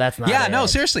 male. That's not. Yeah, it. No,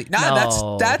 seriously.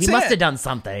 No, that's he must have done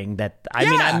something that. I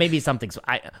mean, maybe something.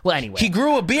 Well, anyway, he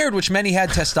grew a beard, which meant he had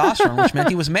testosterone, which meant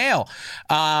he was male.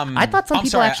 I thought some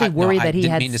people actually worried that he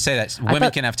had. I didn't mean to say that.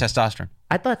 Women can have testosterone.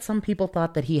 I thought some people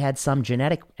thought that he had some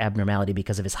genetic abnormality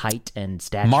because of his height and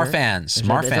stature. Marfan's. Is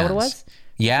that what it was?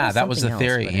 Yeah, that was the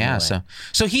theory. Anyway. Yeah,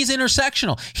 so he's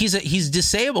intersectional. He's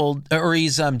disabled, or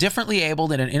he's differently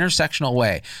abled in an intersectional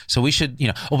way. So we should,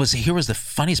 here was the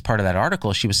funniest part of that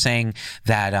article. She was saying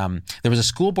that there was a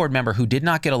school board member who did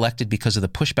not get elected because of the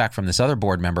pushback from this other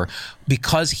board member,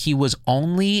 because he was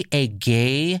only a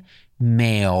gay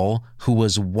male who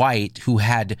was white who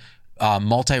had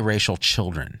multiracial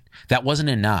children. That wasn't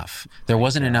enough. There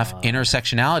wasn't enough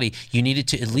intersectionality. You needed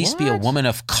to at least be a woman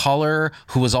of color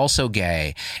who was also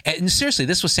gay. And seriously,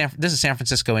 this is San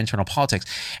Francisco internal politics.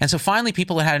 And so finally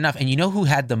people had enough. And you know who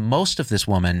had the most of this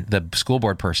woman, the school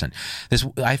board person?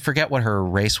 I forget what her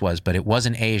race was, but it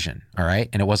wasn't Asian, all right?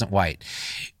 And it wasn't white.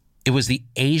 It was the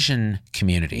Asian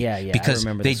community. Yeah. Because I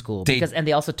remember the school. And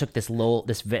they also took this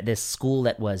school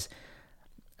that was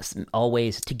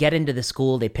always, to get into the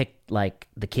school, they picked like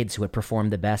the kids who had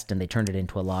performed the best, and they turned it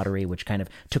into a lottery, which kind of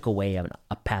took away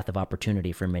a path of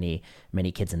opportunity for many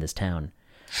kids in this town.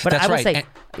 But that's I will right. say,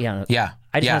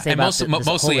 I just want to say about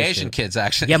mostly Asian kids,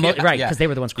 actually. Yeah, right, because they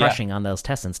were the ones crushing on those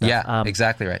tests and stuff. Yeah,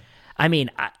 exactly right. I mean,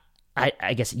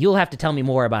 I guess you'll have to tell me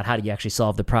more about how do you actually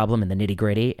solve the problem and the nitty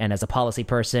gritty. And as a policy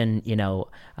person,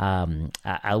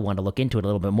 I want to look into it a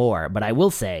little bit more. But I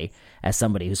will say, as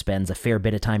somebody who spends a fair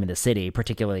bit of time in the city,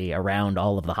 particularly around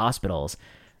all of the hospitals,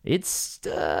 it's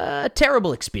a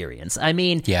terrible experience. I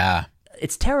mean,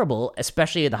 it's terrible,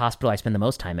 especially at the hospital I spend the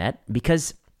most time at,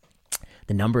 because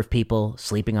the number of people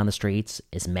sleeping on the streets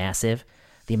is massive.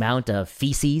 The amount of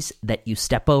feces that you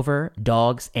step over,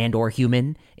 dogs and or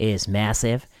human, is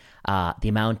massive. The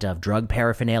amount of drug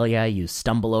paraphernalia you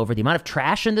stumble over, the amount of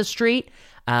trash in the street.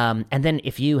 And then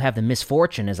if you have the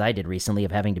misfortune, as I did recently,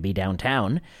 of having to be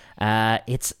downtown,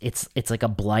 it's like a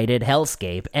blighted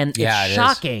hellscape. And it's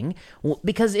shocking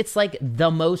because it's like the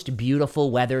most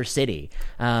beautiful weather city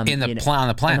on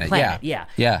the planet.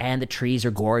 Yeah. And the trees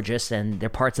are gorgeous, and there are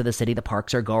parts of the city, the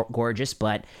parks are gorgeous,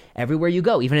 but everywhere you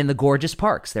go, even in the gorgeous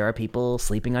parks, there are people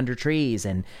sleeping under trees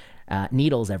and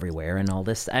needles everywhere and all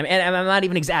this. I'm not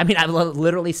even I've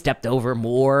literally stepped over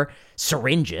more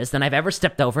syringes than I've ever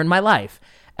stepped over in my life.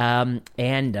 And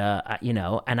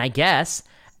I guess,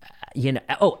 and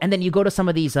then you go to some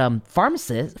of these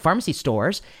pharmacy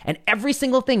stores, and every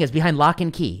single thing is behind lock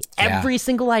and key. Every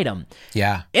single item.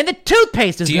 Yeah. And the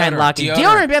toothpaste is behind lock and key.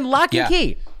 Deodorant behind lock and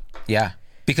key. Yeah.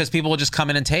 Because people will just come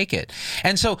in and take it.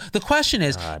 And so the question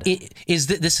is that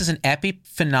this is an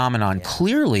epiphenomenon,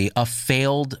 clearly, of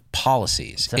failed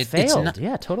policies. Total failure.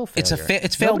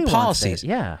 It's failed policies.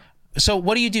 Yeah. So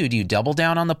what do? Do you double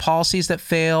down on the policies that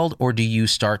failed, or do you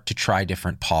start to try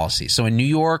different policies? So in New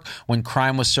York, when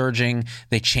crime was surging,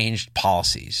 they changed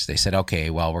policies. They said, okay,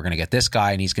 well, we're going to get this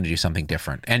guy and he's going to do something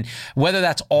different. And whether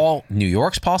that's all New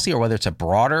York's policy or whether it's a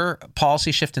broader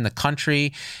policy shift in the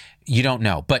country, you don't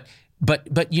know. But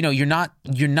you're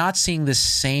not seeing the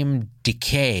same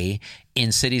decay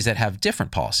in cities that have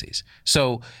different policies.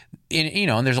 So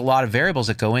and there's a lot of variables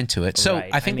that go into it. So right.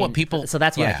 I think what people so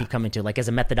that's what I keep coming to. Like, as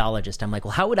a methodologist, I'm like,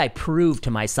 well, how would I prove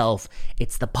to myself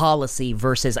it's the policy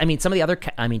versus? I mean, some of the other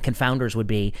confounders would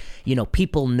be,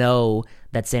 people know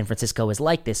that San Francisco is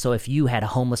like this. So if you had a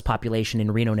homeless population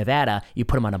in Reno, Nevada, you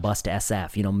put them on a bus to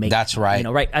SF. That's right.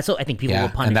 Right. So I think people will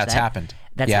punish and that's that. happened.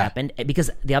 That's happened, because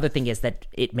the other thing is that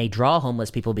it may draw homeless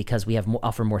people because we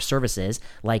offer more services.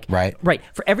 Like, right.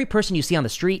 For every person you see on the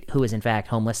street who is in fact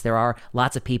homeless, there are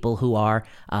lots of people who are,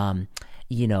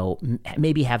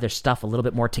 maybe have their stuff a little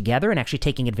bit more together and actually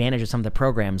taking advantage of some of the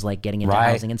programs, like getting into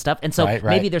housing and stuff. And so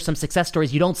maybe there's some success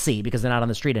stories you don't see because they're not on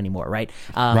the street anymore, right?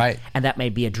 And that may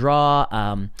be a draw.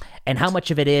 And how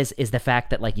much of it is the fact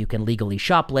that, like, you can legally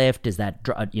shoplift? Is that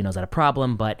is that a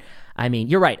problem? But I mean,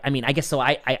 you're right. I mean, I guess so.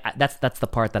 I that's the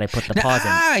part that I put the pause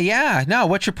in. Yeah. No,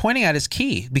 what you're pointing at is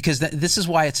key, because this is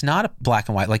why it's not a black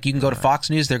and white. Like, you can go to Fox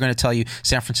News, they're going to tell you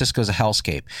San Francisco is a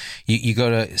hellscape. You go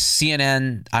to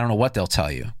CNN, I don't know what they'll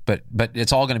tell you, but but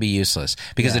it's all going to be useless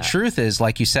because the truth is,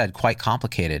 like you said, quite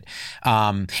complicated.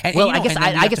 And,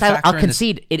 I guess I'll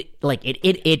concede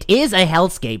it is a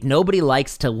hellscape. Nobody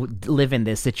likes to live in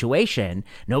this situation.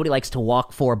 Nobody likes to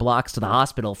walk 4 blocks to the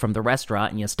hospital from the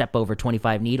restaurant and step over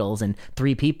 25 needles and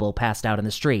 3 people passed out in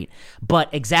the street. But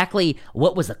exactly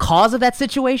what was the cause of that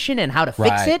situation and how to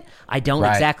fix it, I don't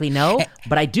exactly know.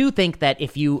 But I do think that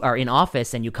if you are in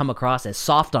office and you come across as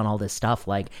soft on all this stuff,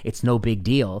 like it's no big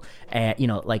deal, I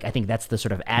think that's the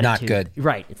sort of attitude. Not good.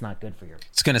 Right. It's not good for you.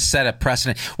 It's going to set a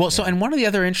precedent. Well, so, and one of the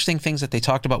other interesting things that they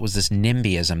talked about was this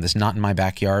NIMBYism, this not in my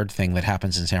backyard thing that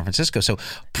happens in San Francisco. So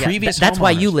previous that's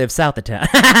why you live south of town.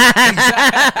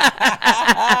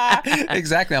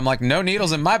 Exactly. I'm like, no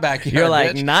needles in my backyard. You're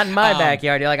like, bitch. not in my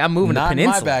backyard. You're like, I'm moving to Peninsula.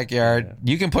 Not in my backyard.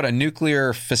 You can put a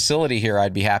nuclear facility here.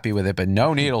 I'd be happy with it, but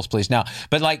no needles, please. Now,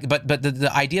 but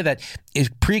the idea that if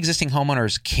pre-existing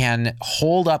homeowners can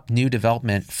hold up new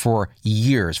development for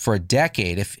years, for a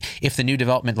decade, if the new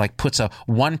development like puts a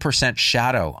 1%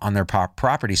 shadow on their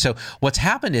property. So what's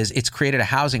happened is it's created a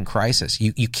housing crisis.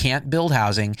 You can't build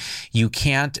housing. You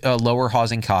can't lower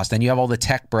housing costs. Then you have all the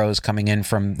tech bros coming in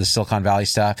from the Silicon Valley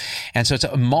stuff. And so it's a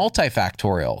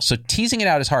multifactorial. So teasing it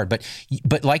out is hard.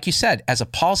 But like you said, as a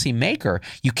policy maker,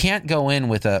 you can't go in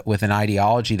with an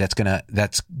ideology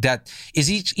that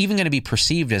is even going to be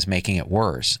perceived as making it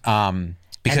worse.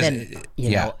 Because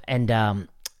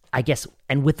I guess,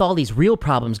 and with all these real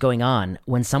problems going on,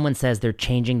 when someone says they're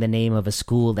changing the name of a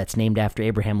school that's named after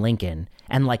Abraham Lincoln,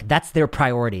 and like that's their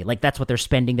priority, like that's what they're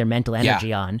spending their mental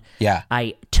energy on. Yeah,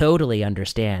 I totally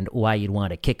understand why you'd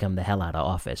want to kick them the hell out of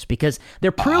office because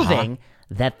they're proving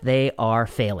that they are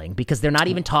failing because they're not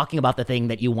even talking about the thing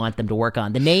that you want them to work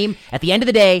on. The name, at the end of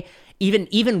the day, even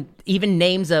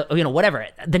names of whatever,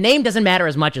 the name doesn't matter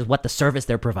as much as what the service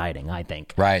they're providing, I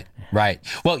think. Right.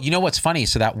 Well, you know what's funny?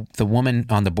 So that the woman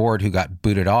on the board who got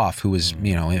booted off, who was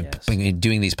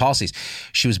doing these policies,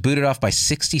 she was booted off by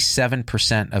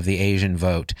 67% of the Asian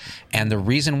vote, and the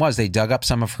reason was they dug up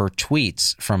some of her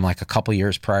tweets from like a couple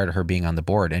years prior to her being on the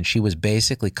board, and she was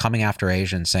basically coming after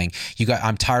Asians, saying,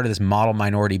 I'm tired of this model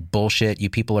minority bullshit. You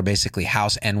people are basically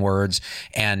house N-words,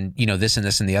 and this and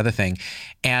this and the other thing,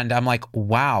 and I'm like,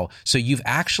 wow. So you've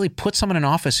actually put someone in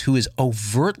office who is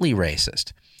overtly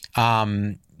racist,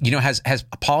 has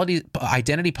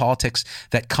identity politics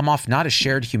that come off not as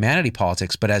shared humanity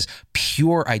politics, but as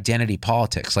pure identity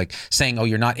politics, like saying, oh,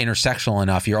 you're not intersectional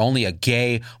enough. You're only a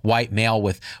gay white male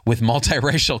with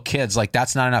multiracial kids. Like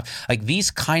that's not enough. Like these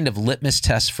kind of litmus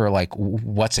tests for like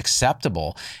what's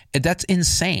acceptable. That's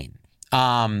insane.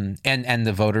 And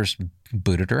the voters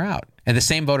booted her out, and the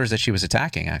same voters that she was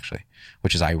attacking, actually,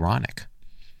 which is ironic.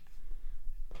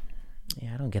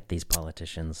 Yeah, I don't get these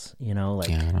politicians, I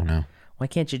don't know. Why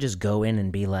can't you just go in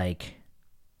and be like,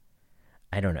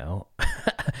 I don't know.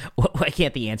 Why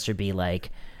can't the answer be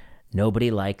like, nobody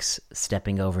likes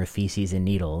stepping over feces and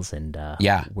needles, and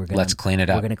let's clean it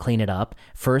up. We're going to clean it up.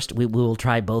 First, we will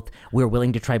try both. We're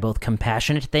willing to try both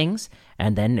compassionate things,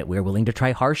 and then we're willing to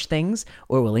try harsh things.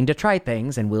 We're willing to try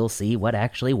things, and we'll see what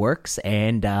actually works,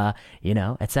 and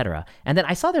etc. And then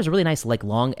I saw there's a really nice like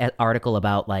long article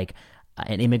about like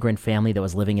an immigrant family that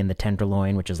was living in the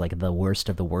Tenderloin, which is like the worst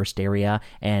of the worst area,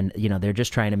 and they're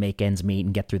just trying to make ends meet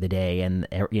and get through the day, and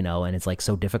and it's like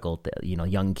so difficult,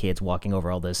 young kids walking over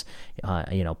all this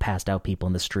passed out people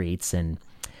in the streets, and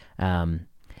then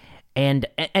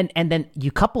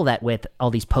you couple that with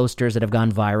all these posters that have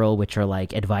gone viral, which are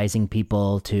like advising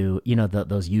people to,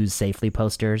 those use safely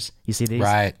posters. You see these?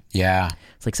 Right. Yeah.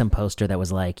 It's like some poster that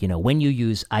was like, when you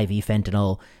use IV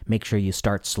fentanyl, make sure you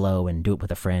start slow and do it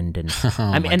with a friend. And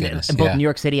and both New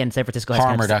York City and San Francisco has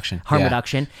harm reduction. Harm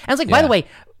reduction. And I was like,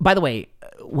 by the way,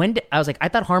 I was like, I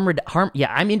thought harm.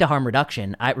 Yeah, I'm into harm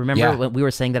reduction. I remember when we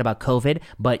were saying that about COVID,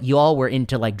 but you all were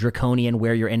into like draconian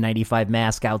wear your N95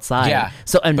 mask outside. Yeah.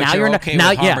 So and now you're in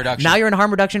now you're in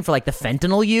harm reduction for like the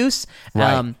fentanyl use.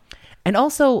 Right. And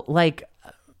also like,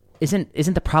 isn't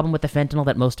the problem with the fentanyl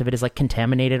that most of it is like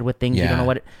contaminated with things you don't know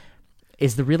what?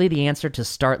 Is really the answer to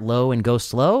start low and go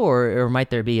slow, or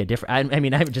might there be a different? I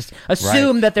mean, I would just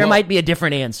assume that there might be a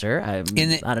different answer. I'm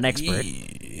not an expert.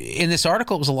 In this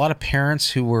article, it was a lot of parents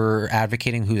who were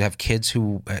advocating, who have kids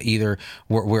who either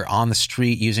were on the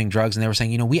street using drugs, and they were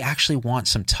saying, we actually want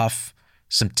some tough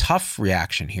some tough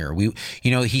reaction here.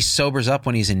 He sobers up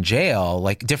when he's in jail,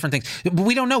 like different things. But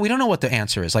we don't know. We don't know what the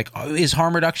answer is. Like, is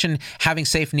harm reduction having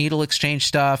safe needle exchange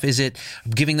stuff? Is it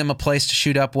giving them a place to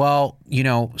shoot up? Well,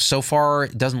 so far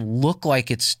it doesn't look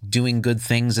like it's doing good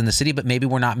things in the city, but maybe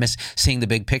we're not seeing the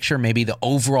big picture. Maybe the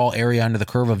overall area under the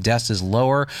curve of deaths is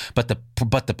lower, but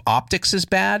the optics is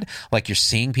bad. Like, you're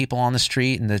seeing people on the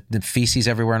street and the feces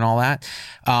everywhere and all that.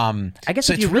 I guess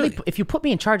so if you put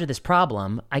me in charge of this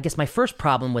problem, I guess my first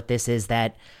problem with this is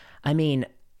that,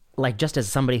 just as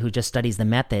somebody who just studies the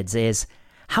methods, is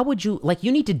how would you,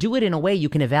 you need to do it in a way you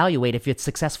can evaluate if it's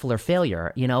successful or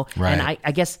failure, Right. And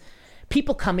I guess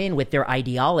people come in with their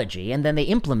ideology and then they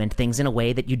implement things in a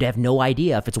way that you'd have no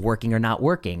idea if it's working or not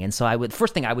working. And so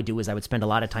first thing I would do is I would spend a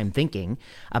lot of time thinking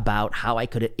about how I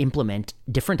could implement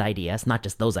different ideas, not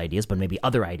just those ideas, but maybe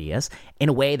other ideas, in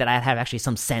a way that I'd have actually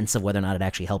some sense of whether or not it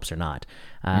actually helps or not.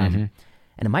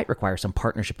 And it might require some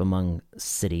partnership among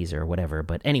cities or whatever.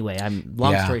 But anyway,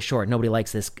 long story short, nobody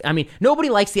likes this. Nobody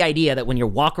likes the idea that when you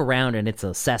walk around and it's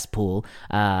a cesspool,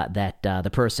 that the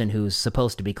person who's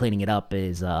supposed to be cleaning it up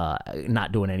is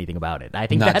not doing anything about it. I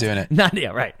think not doing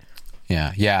it. Right.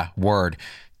 Yeah. Word.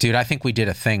 Dude, I think we did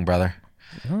a thing, brother.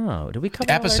 Oh, did we cover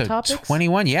episode all our topics?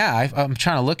 21? Yeah, I'm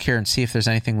trying to look here and see if there's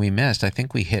anything we missed. I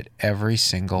think we hit every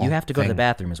single. You have to go thing. to the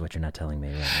bathroom, is what you're not telling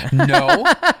me. Right now. No,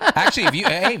 actually,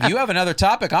 if you have another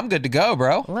topic, I'm good to go,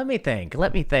 bro. Let me think.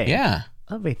 Yeah.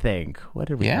 Let me think. What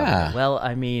did we cover? Well,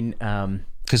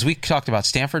 because we talked about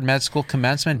Stanford Med School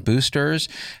commencement, boosters,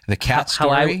 the cat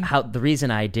story. How the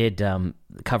reason I did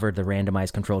cover the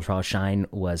randomized controlled trial Shine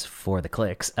was for the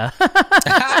clicks, and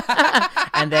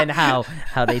then how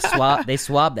they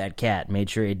swabbed that cat, made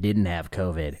sure it didn't have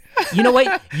COVID. You know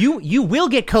what? You will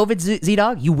get COVID,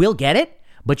 Z-Dog. You will get it.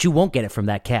 But you won't get it from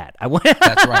that cat.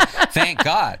 That's right. Thank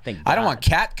God. Thank God. I don't want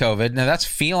cat COVID. No, that's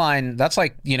feline. That's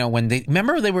like, when they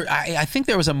were, I think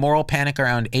there was a moral panic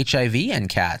around HIV in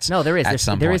cats. No, there is.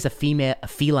 There is a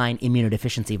feline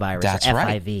immunodeficiency virus, that's or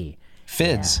right. FIV.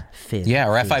 FIDS. Yeah, FIV. Yeah,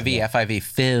 or FIV, FIV,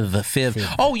 yeah.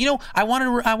 FIV. Oh, I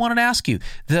wanted to ask you,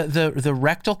 the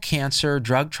rectal cancer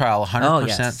drug trial,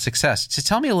 100% success. So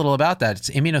tell me a little about that. It's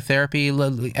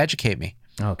immunotherapy. Educate me.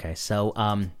 Okay, so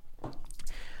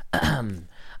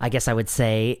I guess I would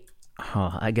say,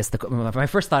 my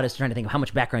first thought is trying to think of how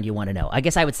much background you want to know. I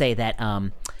guess I would say that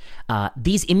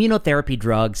these immunotherapy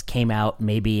drugs came out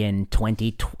maybe in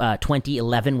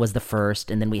 2011 was the first,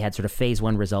 and then we had sort of phase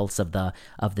 1 results of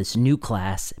this new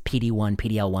class, PD-1,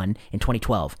 PD-L1, in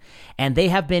 2012. And they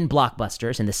have been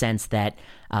blockbusters in the sense that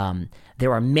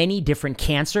there are many different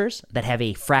cancers that have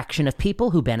a fraction of people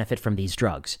who benefit from these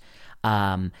drugs.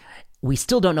 We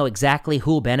still don't know exactly who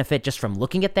will benefit just from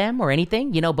looking at them or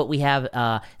anything, but we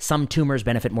have some tumors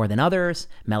benefit more than others.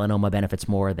 Melanoma benefits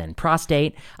more than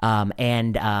prostate,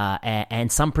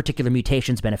 and some particular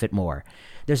mutations benefit more.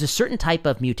 There's a certain type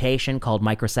of mutation called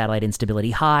microsatellite instability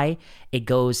high. It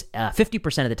goes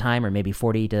 50% of the time, or maybe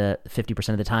 40 to 50%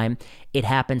 of the time. It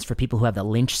happens for people who have the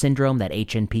Lynch syndrome, that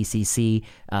HNPCC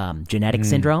genetic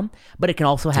syndrome. But it can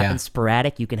also happen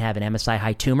sporadic. You can have an MSI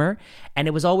high tumor. And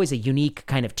it was always a unique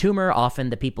kind of tumor.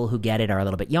 Often the people who get it are a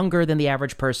little bit younger than the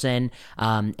average person.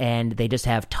 And they just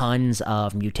have tons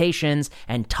of mutations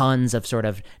and tons of sort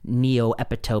of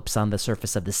neoepitopes on the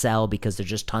surface of the cell, because there's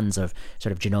just tons of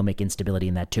sort of genomic instability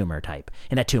in that tumor.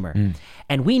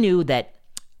 And we knew that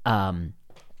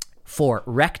for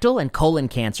rectal and colon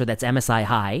cancer that's MSI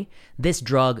high, this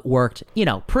drug worked,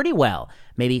 pretty well.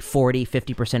 Maybe 40,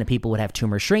 50% of people would have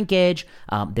tumor shrinkage.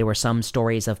 There were some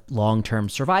stories of long-term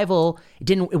survival.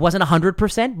 It wasn't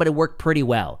 100%, but it worked pretty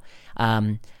well.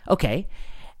 Okay.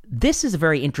 This is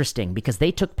very interesting because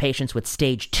they took patients with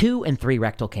stage 2 and 3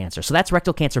 rectal cancer. So that's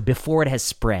rectal cancer before it has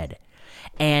spread.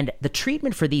 And the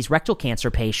treatment for these rectal cancer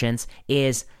patients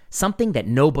is something that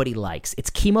nobody likes. It's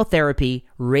chemotherapy,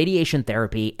 radiation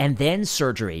therapy, and then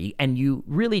surgery. And you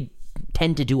really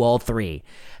tend to do all three.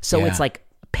 So it's like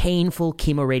painful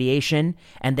chemoradiation,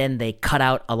 and then they cut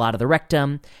out a lot of the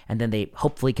rectum, and then they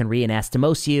hopefully can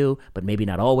reanastomose you, but maybe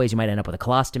not always. You might end up with a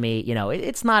colostomy.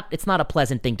 It's not a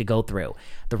pleasant thing to go through.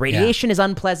 The radiation is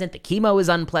unpleasant. The chemo is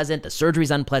unpleasant. The surgery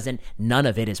is unpleasant. None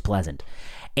of it is pleasant.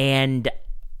 And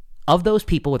of those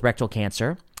people with rectal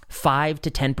cancer, 5 to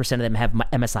 10% of them have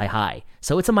MSI high.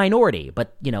 So it's a minority,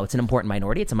 but it's an important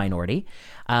minority. It's a minority.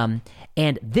 And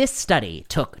this study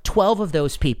took 12 of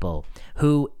those people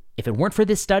who, if it weren't for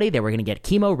this study, they were going to get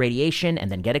chemo, radiation,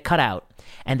 and then get it cut out.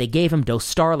 And they gave them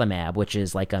dostarlimab, which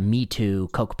is like a Me Too,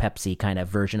 Coke, Pepsi kind of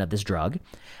version of this drug.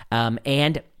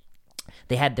 And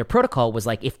they had, their protocol was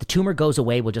like, if the tumor goes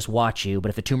away, we'll just watch you. But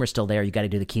if the tumor's still there, you got to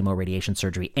do the chemo, radiation,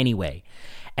 surgery anyway.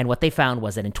 And what they found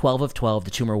was that in 12 of 12,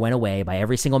 the tumor went away by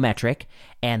every single metric,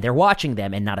 and they're watching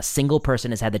them, and not a single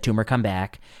person has had the tumor come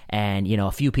back, and,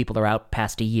 a few people are out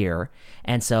past a year.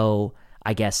 And so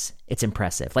I guess it's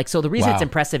impressive. So the reason it's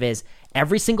impressive is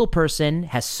every single person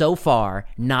has so far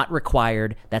not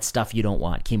required that stuff you don't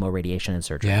want, chemo, radiation, and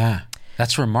surgery. Yeah.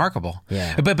 That's remarkable.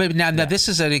 Yeah. But now this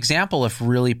is an example of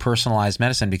really personalized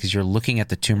medicine, because you're looking at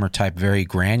the tumor type very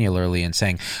granularly and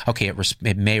saying, okay,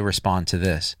 it may respond to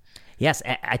this. Yes,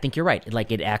 I think you're right.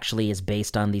 It actually is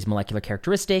based on these molecular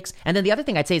characteristics. And then the other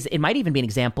thing I'd say is it might even be an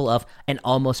example of an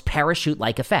almost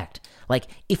parachute-like effect.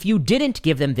 If you didn't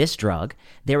give them this drug,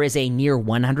 there is a near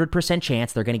 100%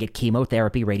 chance they're going to get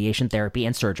chemotherapy, radiation therapy,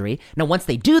 and surgery. Now, once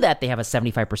they do that, they have a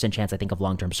 75% chance, I think, of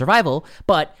long-term survival.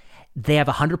 But they have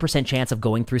a 100% chance of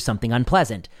going through something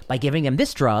unpleasant. By giving them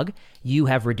this drug, you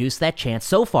have reduced that chance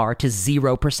so far to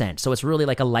 0%. So it's really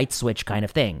like a light switch kind of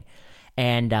thing.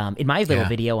 And in my little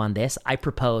video on this, I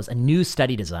propose a new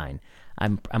study design.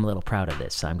 I'm a little proud of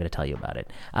this, so I'm going to tell you about it.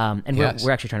 And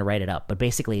we're actually trying to write it up. But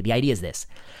basically, the idea is this.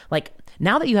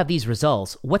 Now that you have these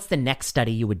results, what's the next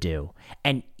study you would do?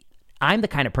 And I'm the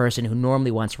kind of person who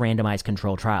normally wants randomized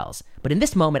controlled trials. But in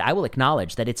this moment, I will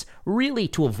acknowledge that it's really,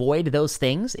 to avoid those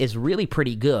things is really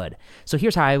pretty good. So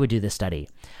here's how I would do this study.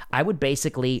 I would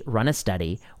basically run a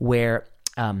study where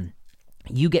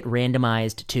you get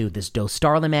randomized to this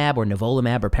dostarlimab or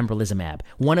nivolumab or pembrolizumab,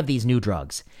 one of these new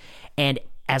drugs. And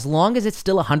as long as it's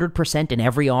still 100% in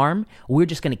every arm, we're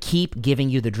just going to keep giving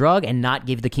you the drug and not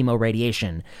give the chemo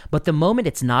radiation. But the moment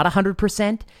it's not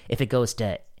 100%, if it goes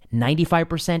to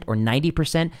 95% or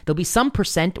 90%, there'll be some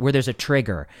percent where there's a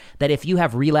trigger that if you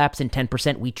have relapse in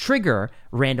 10%, we trigger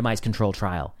randomized control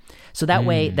trial. So that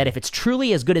way, that if it's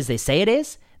truly as good as they say it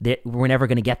is, that we're never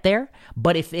going to get there.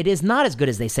 But if it is not as good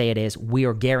as they say it is, we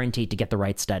are guaranteed to get the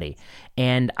right study.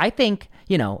 And I think,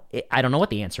 I don't know what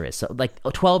the answer is. So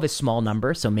 12 is small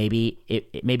number, so maybe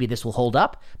maybe this will hold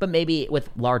up, but maybe with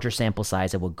larger sample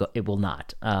size it will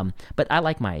not. But I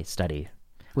like my study.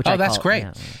 That's great.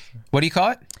 What do you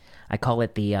call it? I call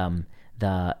it the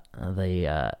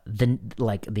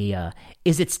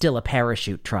is it still a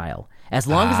parachute trial? As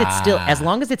long as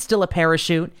it's still a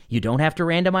parachute, you don't have to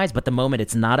randomize. But the moment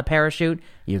it's not a parachute,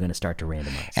 you're going to start to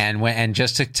randomize. And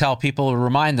just to tell people,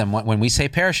 remind them, when we say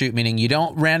parachute, meaning you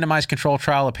don't randomize control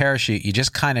trial a parachute, you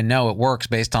just kind of know it works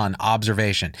based on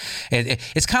observation.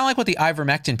 It's kind of like what the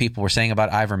ivermectin people were saying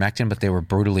about ivermectin, but they were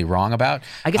brutally wrong about.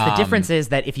 I guess the difference is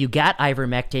that if you got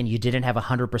ivermectin, you didn't have a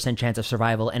 100% chance of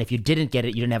survival, and if you didn't get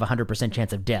it, you didn't have a 100%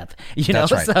 chance of death.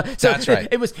 That's right. So That's right.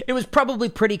 It was probably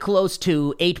pretty close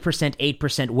to 8%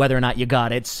 whether or not you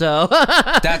got it. So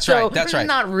that's right. That's right.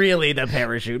 Not really the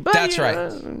parachute. But that's right.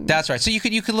 That's right. So you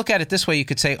could look at it this way. You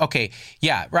could say, okay,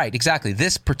 yeah, right, exactly.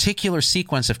 This particular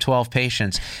sequence of 12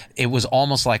 patients, it was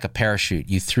almost like a parachute.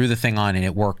 You threw the thing on and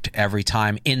it worked every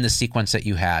time in the sequence that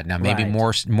you had. Now maybe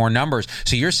more numbers.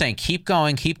 So you're saying keep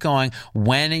going.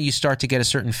 When you start to get a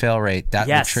certain fail rate, that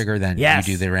will trigger. Then you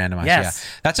do the randomized. Yes.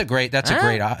 Yeah, that's a great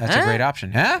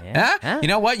option. Huh? You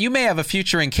know what? You may have a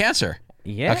future in cancer.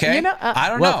 Yeah. Okay. I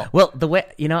don't know. Well, the way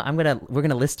we're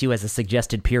gonna list you as a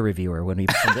suggested peer reviewer when we.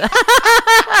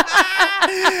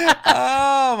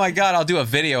 Oh my God! I'll do a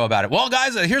video about it. Well,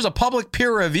 guys, here's a public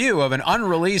peer review of an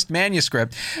unreleased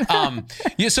manuscript.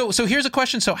 So here's a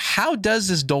question. So how does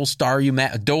this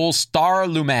dostarlimab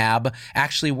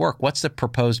actually work? What's the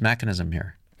proposed mechanism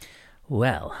here?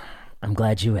 Well, I'm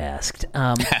glad you asked.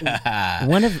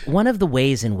 One of the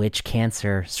ways in which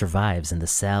cancer survives in the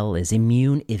cell is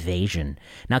immune evasion.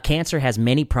 Now, cancer has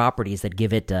many properties that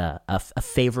give it a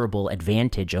favorable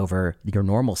advantage over your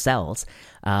normal cells.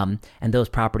 And those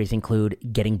properties include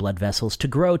getting blood vessels to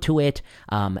grow to it,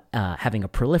 having a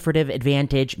proliferative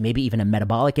advantage, maybe even a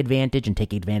metabolic advantage and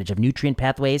taking advantage of nutrient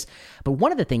pathways. But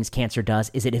one of the things cancer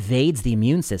does is it evades the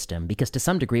immune system because to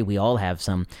some degree we all have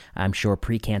some, I'm sure,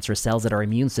 precancerous cells that our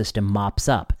immune system mops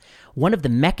up. One of the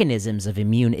mechanisms of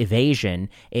immune evasion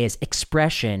is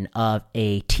expression of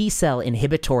a T cell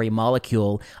inhibitory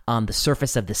molecule on the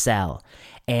surface of the cell.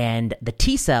 And the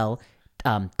T cell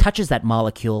touches that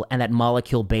molecule, and that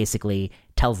molecule basically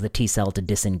tells the T cell to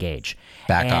disengage.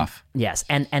 Back off. Yes,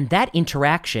 and that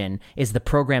interaction is the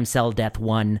programmed cell death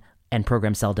 1 and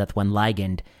programmed cell death 1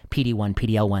 ligand, PD-1,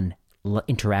 PD-L1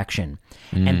 interaction.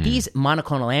 And these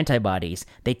monoclonal antibodies,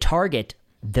 they target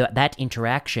that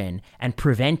interaction and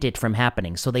prevent it from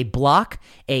happening. So they block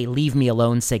a leave me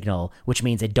alone signal, which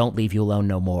means it don't leave you alone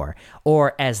no more.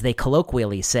 Or as they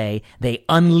colloquially say, they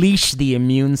unleash the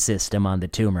immune system on the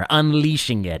tumor,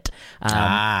 unleashing it.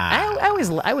 I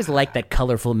always like that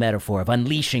colorful metaphor of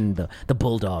unleashing the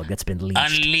bulldog that's been leashed.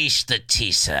 Unleash the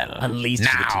T cell. Unleash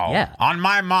now. the T. Yeah. On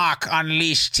my mark,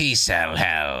 unleash T cell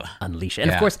hell. Unleash it.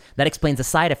 And of course, that explains the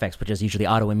side effects, which is usually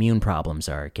autoimmune problems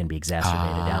can be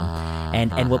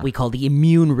exacerbated and what we call the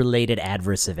immune-related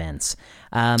adverse events.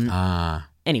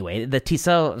 Anyway, the T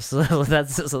cell.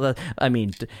 To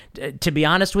be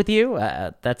honest with you,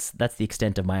 that's the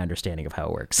extent of my understanding of how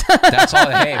it works. That's all.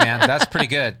 Hey, man, that's pretty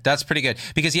good. That's pretty good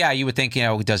because you would think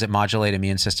does it modulate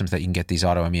immune systems that you can get these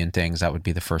autoimmune things? That would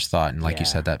be the first thought, and like you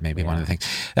said, that may be one of the things.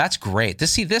 That's great.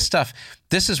 This stuff.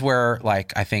 This is where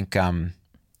I think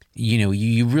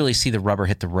you really see the rubber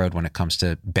hit the road when it comes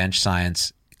to bench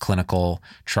science, clinical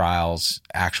trials,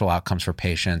 actual outcomes for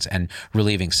patients, and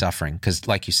relieving suffering. Because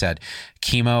like you said,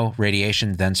 chemo,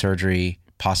 radiation, then surgery,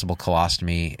 possible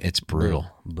colostomy, it's brutal.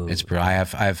 It's brutal. I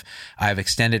have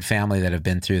extended family that have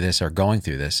been through this or going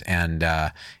through this, and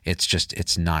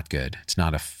it's not good. It's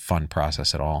not a fun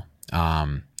process at all.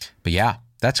 But yeah.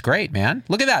 That's great, man.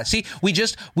 Look at that. See, we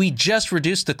just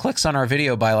reduced the clicks on our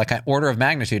video by like an order of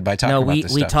magnitude by talking about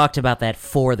this stuff. No, we talked about that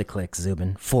for the clicks,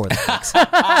 Zubin. For the clicks.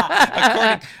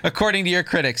 according to your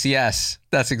critics, yes.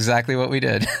 That's exactly what we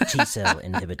did. T-cell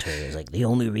inhibitors. Like the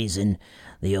only reason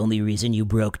you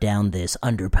broke down this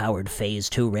underpowered phase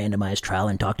 2 randomized trial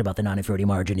and talked about the non-inferiority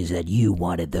margin is that you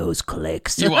wanted those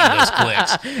clicks. You wanted those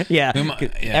clicks. Yeah.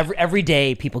 Every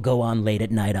day people go on late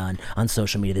at night on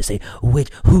social media. They say,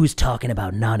 who's talking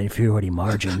about non-inferiority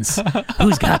margins?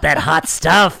 Who's got that hot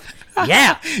stuff?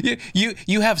 Yeah.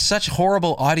 You have such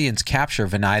horrible audience capture,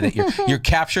 Vinay, that you're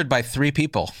captured by 3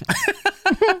 people.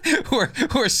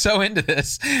 who are so into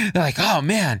this. They're like, oh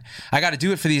man, I got to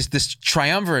do it for this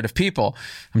triumvirate of people.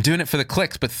 I'm doing it for the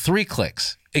clicks, but 3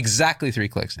 clicks. Exactly 3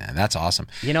 clicks. Man, that's awesome.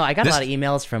 I got a lot of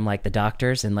emails from like the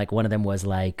doctors, and like one of them was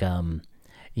like,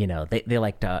 they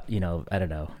like to, I don't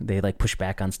know, they like push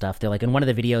back on stuff. They're like, in one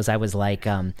of the videos I was like,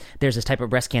 there's this type of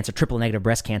breast cancer, triple negative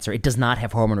breast cancer. It does not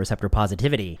have hormone receptor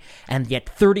positivity. And yet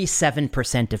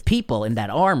 37% of people in that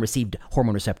arm received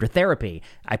hormone receptor therapy.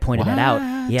 I pointed that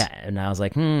out. Yeah. And I was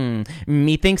like,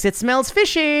 me thinks it smells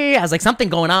fishy. I was like, something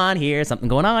going on here.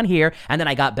 And then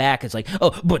I got back. It's like,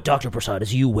 oh, but Dr. Prasad,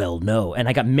 as you well know, and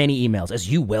I got many emails,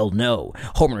 as you well know,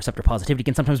 hormone receptor positivity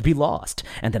can sometimes be lost.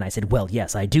 And then I said, well,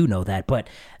 yes, I do know that, but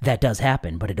that does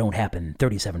happen, but it don't happen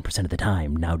 37% of the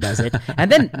time. Now, does it?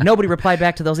 And then nobody replied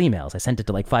back to those emails. I sent it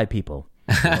to like 5 people.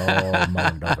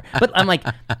 Mulling over. But I'm like,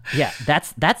 yeah,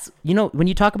 that's when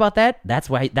you talk about that,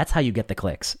 that's how you get the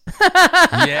clicks.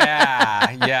 Yeah.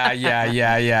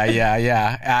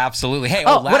 Absolutely. Hey,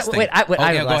 last thing.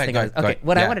 I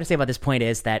wanted to say about this point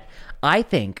is that I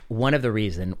think one of the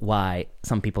reason why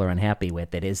some people are unhappy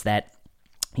with it is that,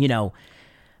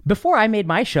 before I made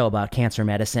my show about cancer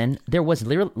medicine, there was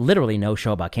literally no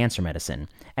show about cancer medicine.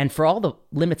 And for all the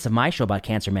limits of my show about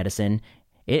cancer medicine,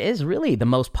 it is really the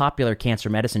most popular cancer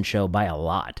medicine show by a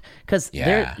lot. Because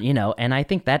and I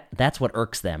think that's what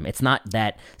irks them. It's not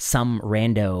that some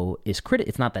rando is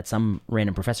it's not that some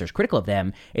random professor is critical of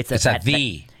them. It's that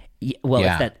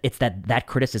it's that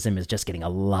criticism is just getting a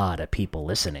lot of people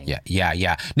listening.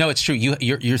 Yeah. No, it's true.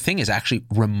 Your thing is actually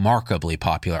remarkably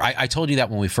popular. I told you that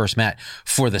when we first met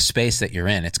for the space that you're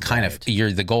in. It's kind of,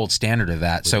 you're the gold standard of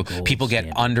that. So people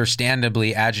get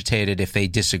understandably agitated if they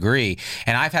disagree.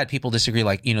 And I've had people disagree,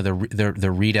 like,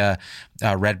 the Rita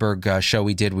Redberg show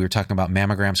we did, we were talking about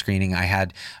mammogram screening. I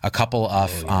had a couple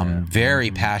of very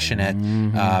passionate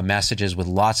messages with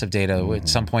lots of data. At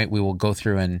some point we will go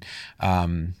through and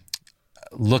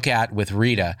look at with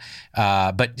Rita,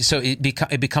 but so it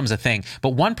becomes a thing. But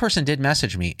one person did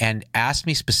message me and asked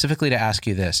me specifically to ask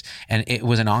you this, and it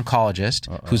was an oncologist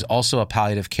who's also a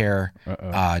palliative care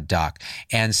doc,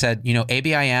 and said,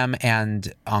 ABIM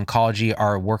and oncology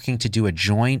are working to do a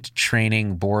joint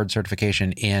training board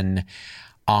certification in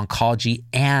oncology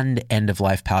and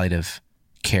end-of-life palliative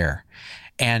care.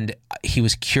 And he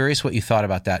was curious what you thought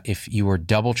about that. If you were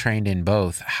double trained in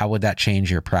both, how would that change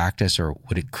your practice, or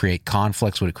would it create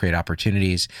conflicts? Would it create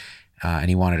opportunities? And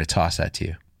he wanted to toss that to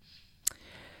you.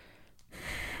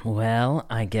 Well,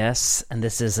 I guess, and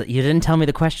this is, you didn't tell me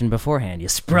the question beforehand. You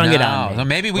sprung it on me. No,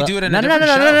 maybe we do it in a different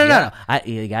show. No.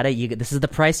 This is the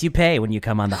price you pay when you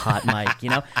come on the hot mic,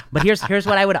 But here's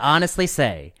what I would honestly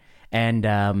say.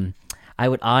 And, I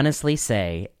would honestly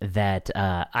say that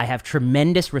I have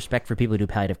tremendous respect for people who do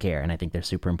palliative care, and I think they're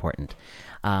super important.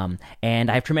 And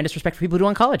I have tremendous respect for people who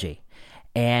do oncology.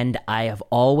 And I have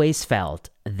always felt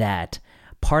that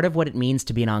part of what it means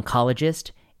to be an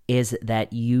oncologist is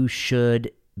that you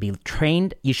should be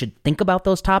trained, you should think about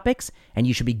those topics, and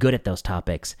you should be good at those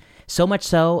topics. So much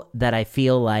so that I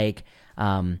feel like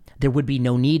there would be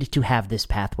no need to have this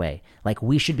pathway. Like,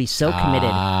 we should be so committed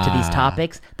to these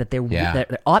topics that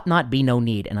there ought not be no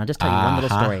need. And I'll just tell you one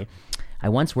little story. I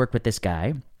once worked with this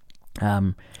guy.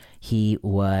 He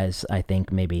was, I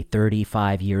think, maybe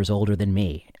 35 years older than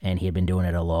me, and he had been doing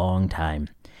it a long time.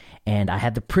 And I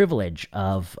had the privilege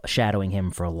of shadowing him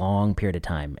for a long period of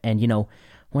time. And,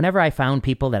 whenever I found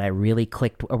people that I really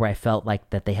clicked, or where I felt like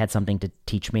that they had something to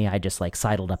teach me, I just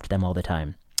sidled up to them all the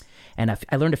time. And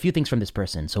I learned a few things from this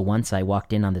person. So once I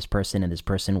walked in on this person, and this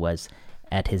person was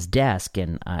at his desk,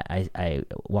 and I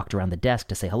walked around the desk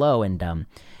to say hello, and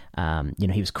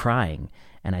he was crying.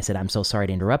 And I said, "I'm so sorry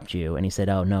to interrupt you." And he said,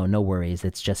 "Oh, no worries.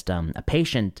 It's just a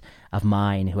patient of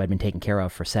mine who I'd been taking care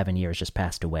of for 7 years just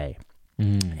passed away."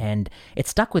 And it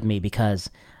stuck with me because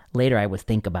later I would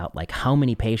think about how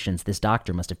many patients this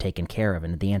doctor must have taken care of.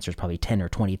 And the answer is probably 10 or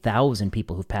 20,000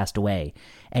 people who've passed away.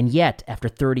 And yet, after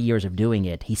 30 years of doing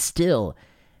it, he still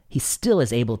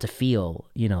is able to feel,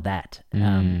 that.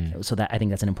 So that, I think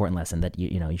that's an important lesson, that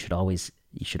you should always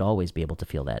be able to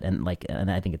feel that. And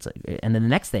and I think and then the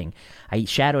next thing, I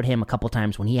shadowed him a couple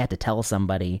times when he had to tell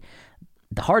somebody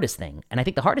the hardest thing. And I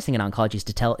think the hardest thing in oncology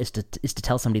is to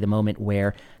tell somebody the moment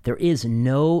where there is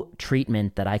no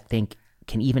treatment that I think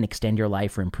can even extend your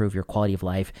life or improve your quality of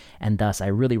life. And thus, I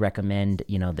really recommend,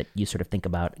 that you sort of think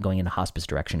about going in a hospice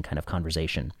direction kind of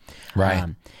conversation.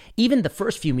 Right. Even the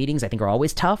first few meetings, I think, are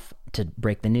always tough to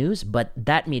break the news, but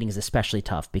that meeting is especially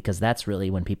tough because that's really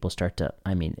when people start to,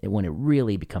 when it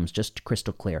really becomes just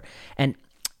crystal clear. And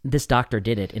this doctor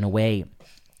did it in a way.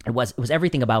 It was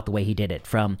everything about the way he did it,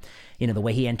 from, the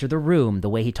way he entered the room, the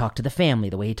way he talked to the family,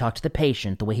 the way he talked to the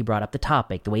patient, the way he brought up the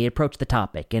topic, the way he approached the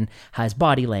topic, and how his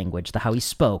body language, how he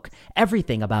spoke.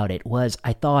 Everything about it was,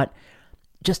 I thought,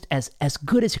 just as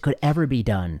good as it could ever be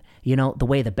done. The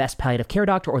way the best palliative care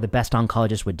doctor or the best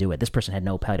oncologist would do it. This person had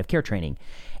no palliative care training.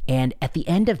 And at the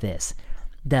end of this,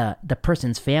 the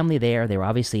person's family they were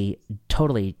obviously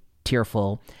totally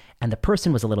tearful. And the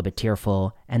person was a little bit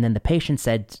tearful. And then the patient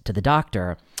said to the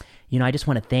doctor, "I just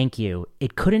want to thank you.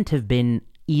 It couldn't have been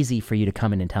easy for you to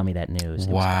come in and tell me that news.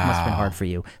 It must have been hard for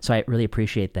you. So I really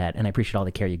appreciate that. And I appreciate all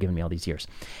the care you've given me all these years."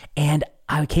 And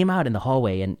I came out in the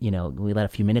hallway, and, we let a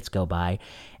few minutes go by.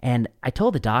 And I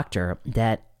told the doctor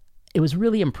that it was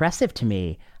really impressive to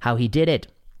me how he did it.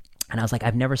 And I was like,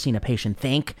 I've never seen a patient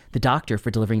thank the doctor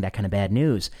for delivering that kind of bad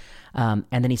news. And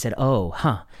then he said,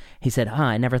 He said,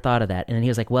 I never thought of that. And then he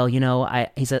was like, well,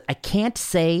 he said, I can't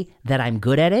say that I'm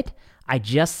good at it. I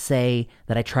just say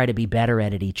that I try to be better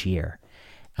at it each year.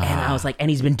 And I was like, and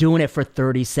he's been doing it for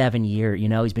 37 years,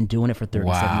 he's been doing it for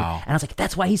 37 years. And I was like,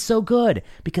 that's why he's so good,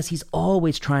 because he's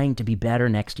always trying to be better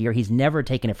next year. He's never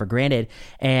taken it for granted.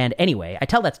 And anyway, I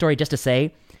tell that story just to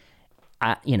say,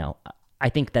 I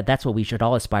think that that's what we should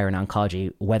all aspire in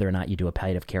oncology, whether or not you do a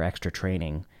palliative care extra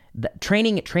training.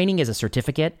 Training is a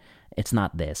certificate. It's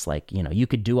not this. You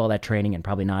could do all that training and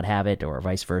probably not have it, or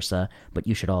vice versa, but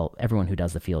everyone who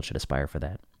does the field should aspire for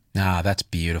that. That's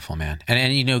beautiful, man.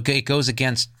 And it goes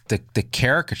against the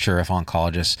caricature of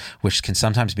oncologists, which can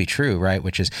sometimes be true, right?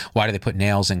 Which is, why do they put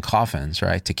nails in coffins,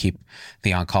 right? To keep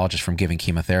the oncologist from giving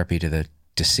chemotherapy to the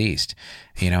deceased.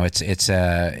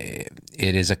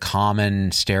 It is a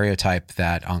common stereotype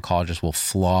that oncologists will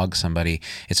flog somebody.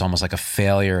 It's almost like a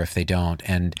failure if they don't.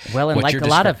 And like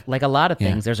a lot of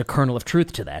things, there's a kernel of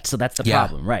truth to that. So that's the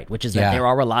problem, right? Which is that there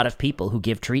are a lot of people who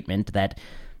give treatment that,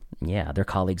 their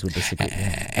colleagues would disagree.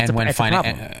 And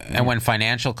when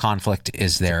financial conflict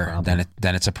is there,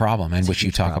 then it's a problem, and which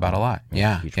you talk about a lot.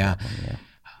 Yeah.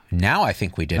 Now I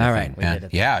think we did a thing. Right,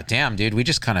 yeah, damn, dude, we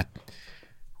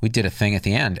did a thing at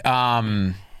the end.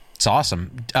 It's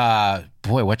awesome.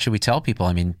 Boy, what should we tell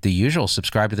people? The usual,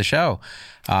 subscribe to the show.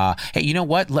 Hey, you know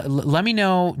what? Let me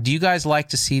know, do you guys like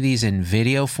to see these in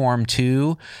video form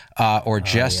too, or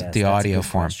just the audio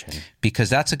form? Question.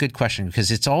 Because that's a good question, because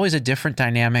it's always a different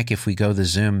dynamic if we go the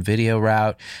Zoom video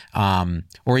route,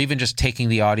 or even just taking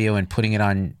the audio and putting it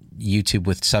on YouTube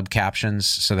with sub-captions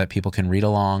so that people can read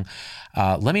along.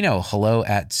 Let me know,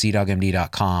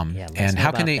 hello@zdogmd.com. Yeah, and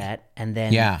how can they that? And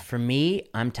then for me,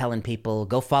 I'm telling people,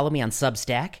 go follow me on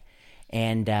Substack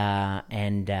and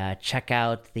check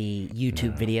out the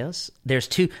YouTube videos. There's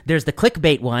the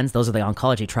clickbait ones, those are the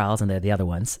oncology trials, and they're the other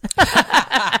ones.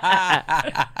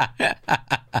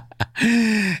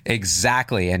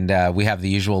 Exactly. And we have the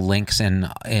usual links in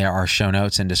our show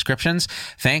notes and descriptions.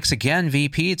 Thanks again,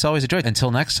 VP. It's always a joy.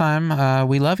 Until next time,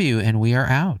 we love you, and we are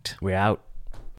out. We're out.